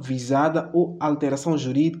 instituição visada ou alteração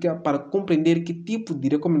jurídica para compreender que tipo de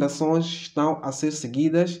recomendações estão a ser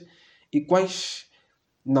seguidas e quais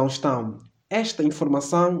não estão. Esta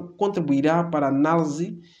informação contribuirá para a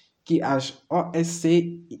análise que as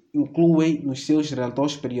OSC incluem nos seus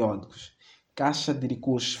relatórios periódicos. Caixa de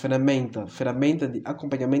recursos, ferramenta de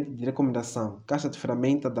acompanhamento de recomendação, caixa de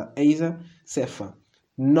ferramenta da CEFA.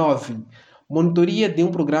 9. Monitoria de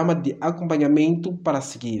um programa de acompanhamento para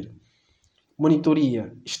seguir.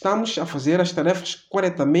 Monitoria. Estamos a fazer as tarefas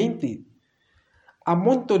corretamente? A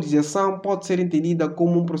monitorização pode ser entendida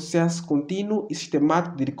como um processo contínuo e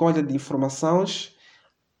sistemático de recolha de informações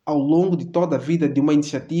ao longo de toda a vida de uma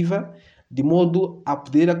iniciativa, de modo a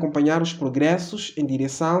poder acompanhar os progressos em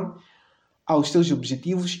direção aos seus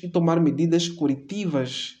objetivos e tomar medidas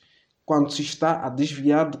corretivas quando se está a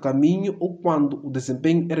desviar do caminho ou quando o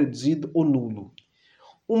desempenho é reduzido ou nulo.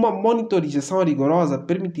 Uma monitorização rigorosa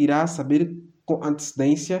permitirá saber com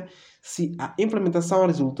antecedência se a implementação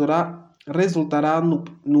resultará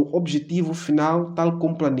no objetivo final tal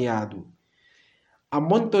como planeado. A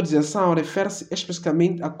monitorização refere-se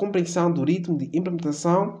especificamente à compreensão do ritmo de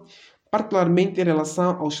implementação, particularmente em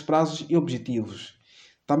relação aos prazos e objetivos.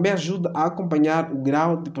 Também ajuda a acompanhar o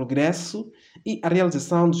grau de progresso e a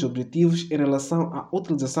realização dos objetivos em relação à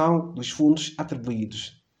utilização dos fundos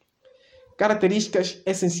atribuídos. Características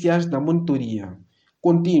essenciais da monitoria.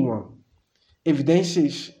 Contínua.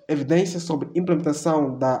 Evidências sobre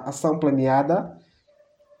implementação da ação planeada,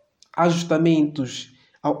 ajustamentos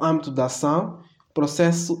ao âmbito da ação,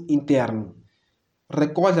 processo interno.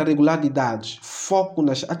 Recolha regular de dados, foco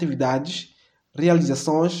nas atividades,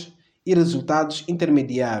 realizações e resultados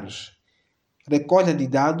intermediários. Recolha de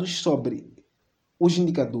dados sobre os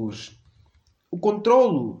indicadores. O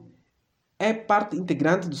controlo é parte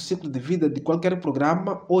integrante do ciclo de vida de qualquer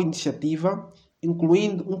programa ou iniciativa,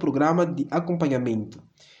 incluindo um programa de acompanhamento.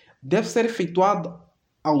 Deve ser efetuado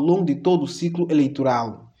ao longo de todo o ciclo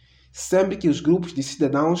eleitoral, sempre que os grupos de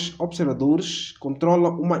cidadãos observadores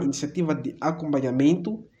controlam uma iniciativa de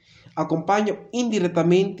acompanhamento, acompanham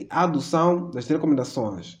indiretamente a adoção das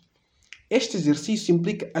recomendações. Este exercício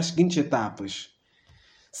implica as seguintes etapas.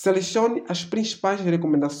 Selecione as principais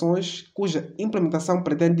recomendações cuja implementação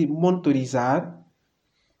pretende monitorizar.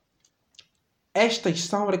 Estas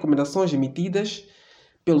são recomendações emitidas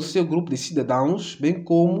pelo seu grupo de cidadãos, bem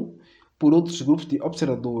como por outros grupos de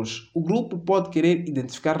observadores. O grupo pode querer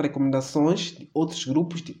identificar recomendações de outros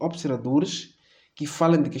grupos de observadores que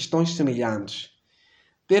falem de questões semelhantes.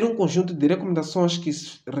 Ter um conjunto de recomendações que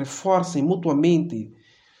reforcem mutuamente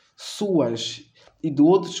suas e de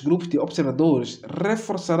outros grupos de observadores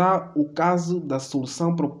reforçará o caso da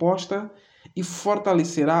solução proposta e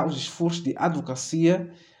fortalecerá os esforços de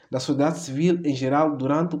advocacia da sociedade civil em geral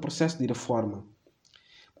durante o processo de reforma.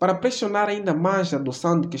 Para pressionar ainda mais a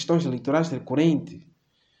adoção de questões eleitorais recorrentes,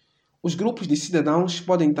 os grupos de cidadãos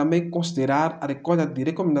podem também considerar a recolha de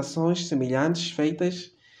recomendações semelhantes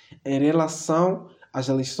feitas em relação às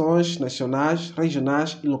eleições nacionais,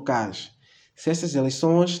 regionais e locais, se estas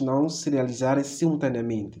eleições não se realizarem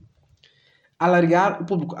simultaneamente. Alargar o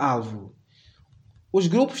público-alvo. Os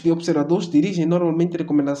grupos de observadores dirigem normalmente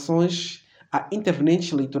recomendações a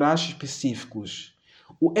intervenientes eleitorais específicos.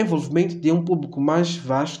 O envolvimento de um público mais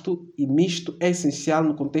vasto e misto é essencial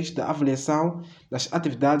no contexto da avaliação das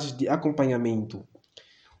atividades de acompanhamento.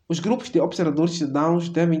 Os grupos de observadores cidadãos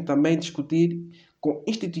devem também discutir com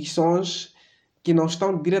instituições que não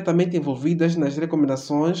estão diretamente envolvidas nas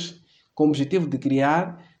recomendações, com o objetivo de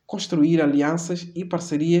criar, construir alianças e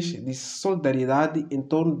parcerias de solidariedade em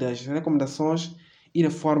torno das recomendações e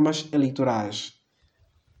reformas eleitorais.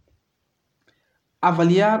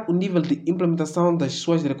 Avaliar o nível de implementação das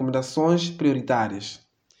suas recomendações prioritárias.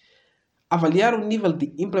 Avaliar o nível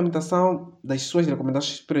de implementação das suas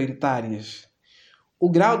recomendações prioritárias. O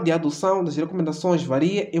grau de adoção das recomendações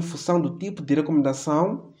varia em função do tipo de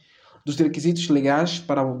recomendação, dos requisitos legais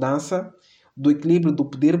para a mudança, do equilíbrio do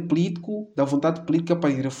poder político, da vontade política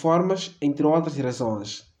para as reformas, entre outras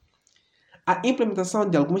razões. A implementação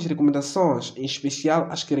de algumas recomendações, em especial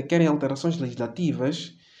as que requerem alterações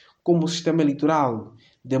legislativas, como o sistema eleitoral,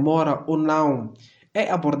 demora ou não,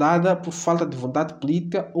 é abordada por falta de vontade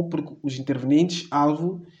política ou porque os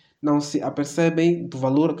intervenientes-alvo não se apercebem do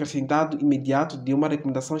valor acrescentado imediato de uma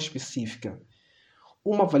recomendação específica.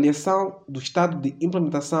 Uma avaliação do estado de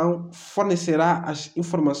implementação fornecerá as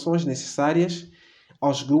informações necessárias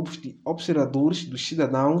aos grupos de observadores dos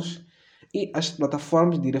cidadãos e às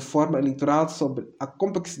plataformas de reforma eleitoral sobre a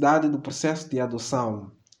complexidade do processo de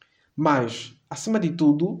adoção. Mas, acima de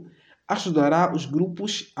tudo, ajudará os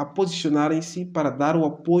grupos a posicionarem-se para dar o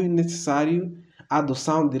apoio necessário à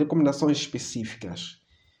adoção de recomendações específicas.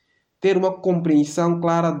 Ter uma compreensão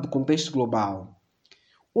clara do contexto global.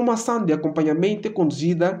 Uma ação de acompanhamento é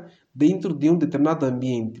conduzida dentro de um determinado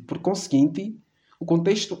ambiente. Por conseguinte, o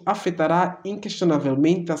contexto afetará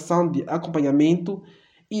inquestionavelmente a ação de acompanhamento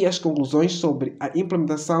e as conclusões sobre a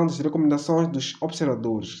implementação das recomendações dos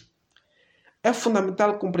observadores. É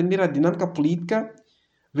fundamental compreender a dinâmica política,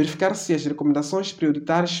 verificar se as recomendações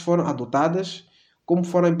prioritárias foram adotadas, como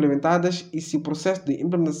foram implementadas e se o processo de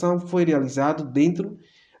implementação foi realizado dentro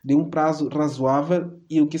de um prazo razoável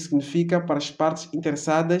e o que significa para as partes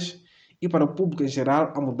interessadas e para o público em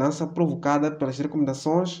geral a mudança provocada pelas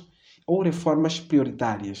recomendações ou reformas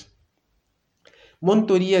prioritárias.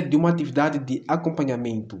 Monitoria de uma atividade de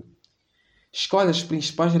acompanhamento. Escolhe as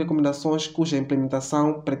principais recomendações cuja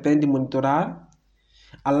implementação pretende monitorar,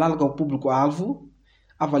 alarga o público-alvo,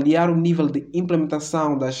 avaliar o nível de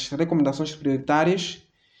implementação das recomendações prioritárias,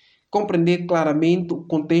 compreender claramente o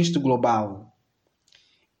contexto global.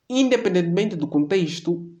 Independentemente do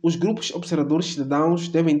contexto, os grupos observadores cidadãos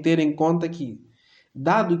devem ter em conta que,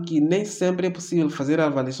 dado que nem sempre é possível fazer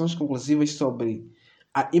avaliações conclusivas sobre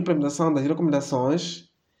a implementação das recomendações,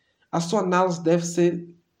 a sua análise deve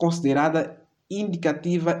ser considerada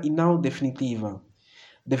indicativa e não definitiva,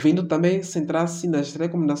 devendo também centrar-se nas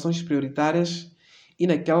recomendações prioritárias e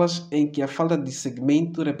naquelas em que a falta de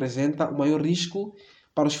segmento representa o maior risco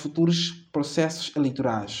para os futuros processos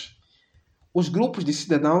eleitorais. Os grupos de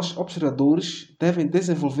cidadãos observadores devem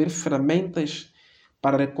desenvolver ferramentas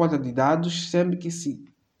para a recolha de dados sempre que se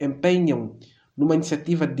empenham numa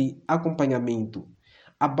iniciativa de acompanhamento.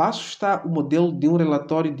 Abaixo está o modelo de um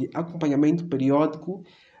relatório de acompanhamento periódico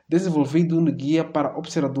desenvolvido no Guia para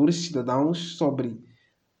Observadores Cidadãos sobre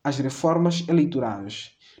as Reformas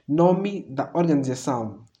Eleitorais. Nome da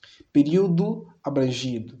organização, período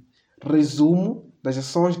abrangido, resumo das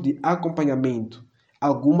ações de acompanhamento,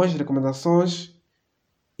 algumas recomendações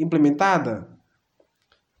implementadas.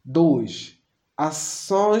 2.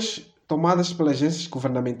 Ações tomadas pelas agências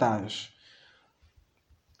governamentais.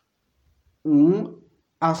 1.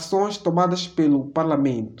 Ações tomadas pelo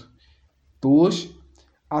Parlamento. 2.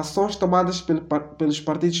 Ações tomadas pelos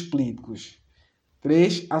partidos políticos.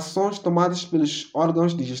 3. Ações tomadas pelos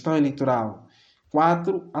órgãos de gestão eleitoral.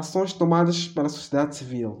 4. Ações tomadas pela sociedade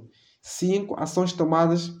civil. 5. Ações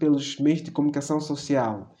tomadas pelos meios de comunicação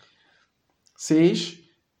social. 6.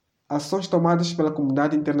 Ações tomadas pela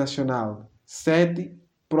comunidade internacional. 7.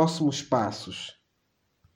 Próximos passos.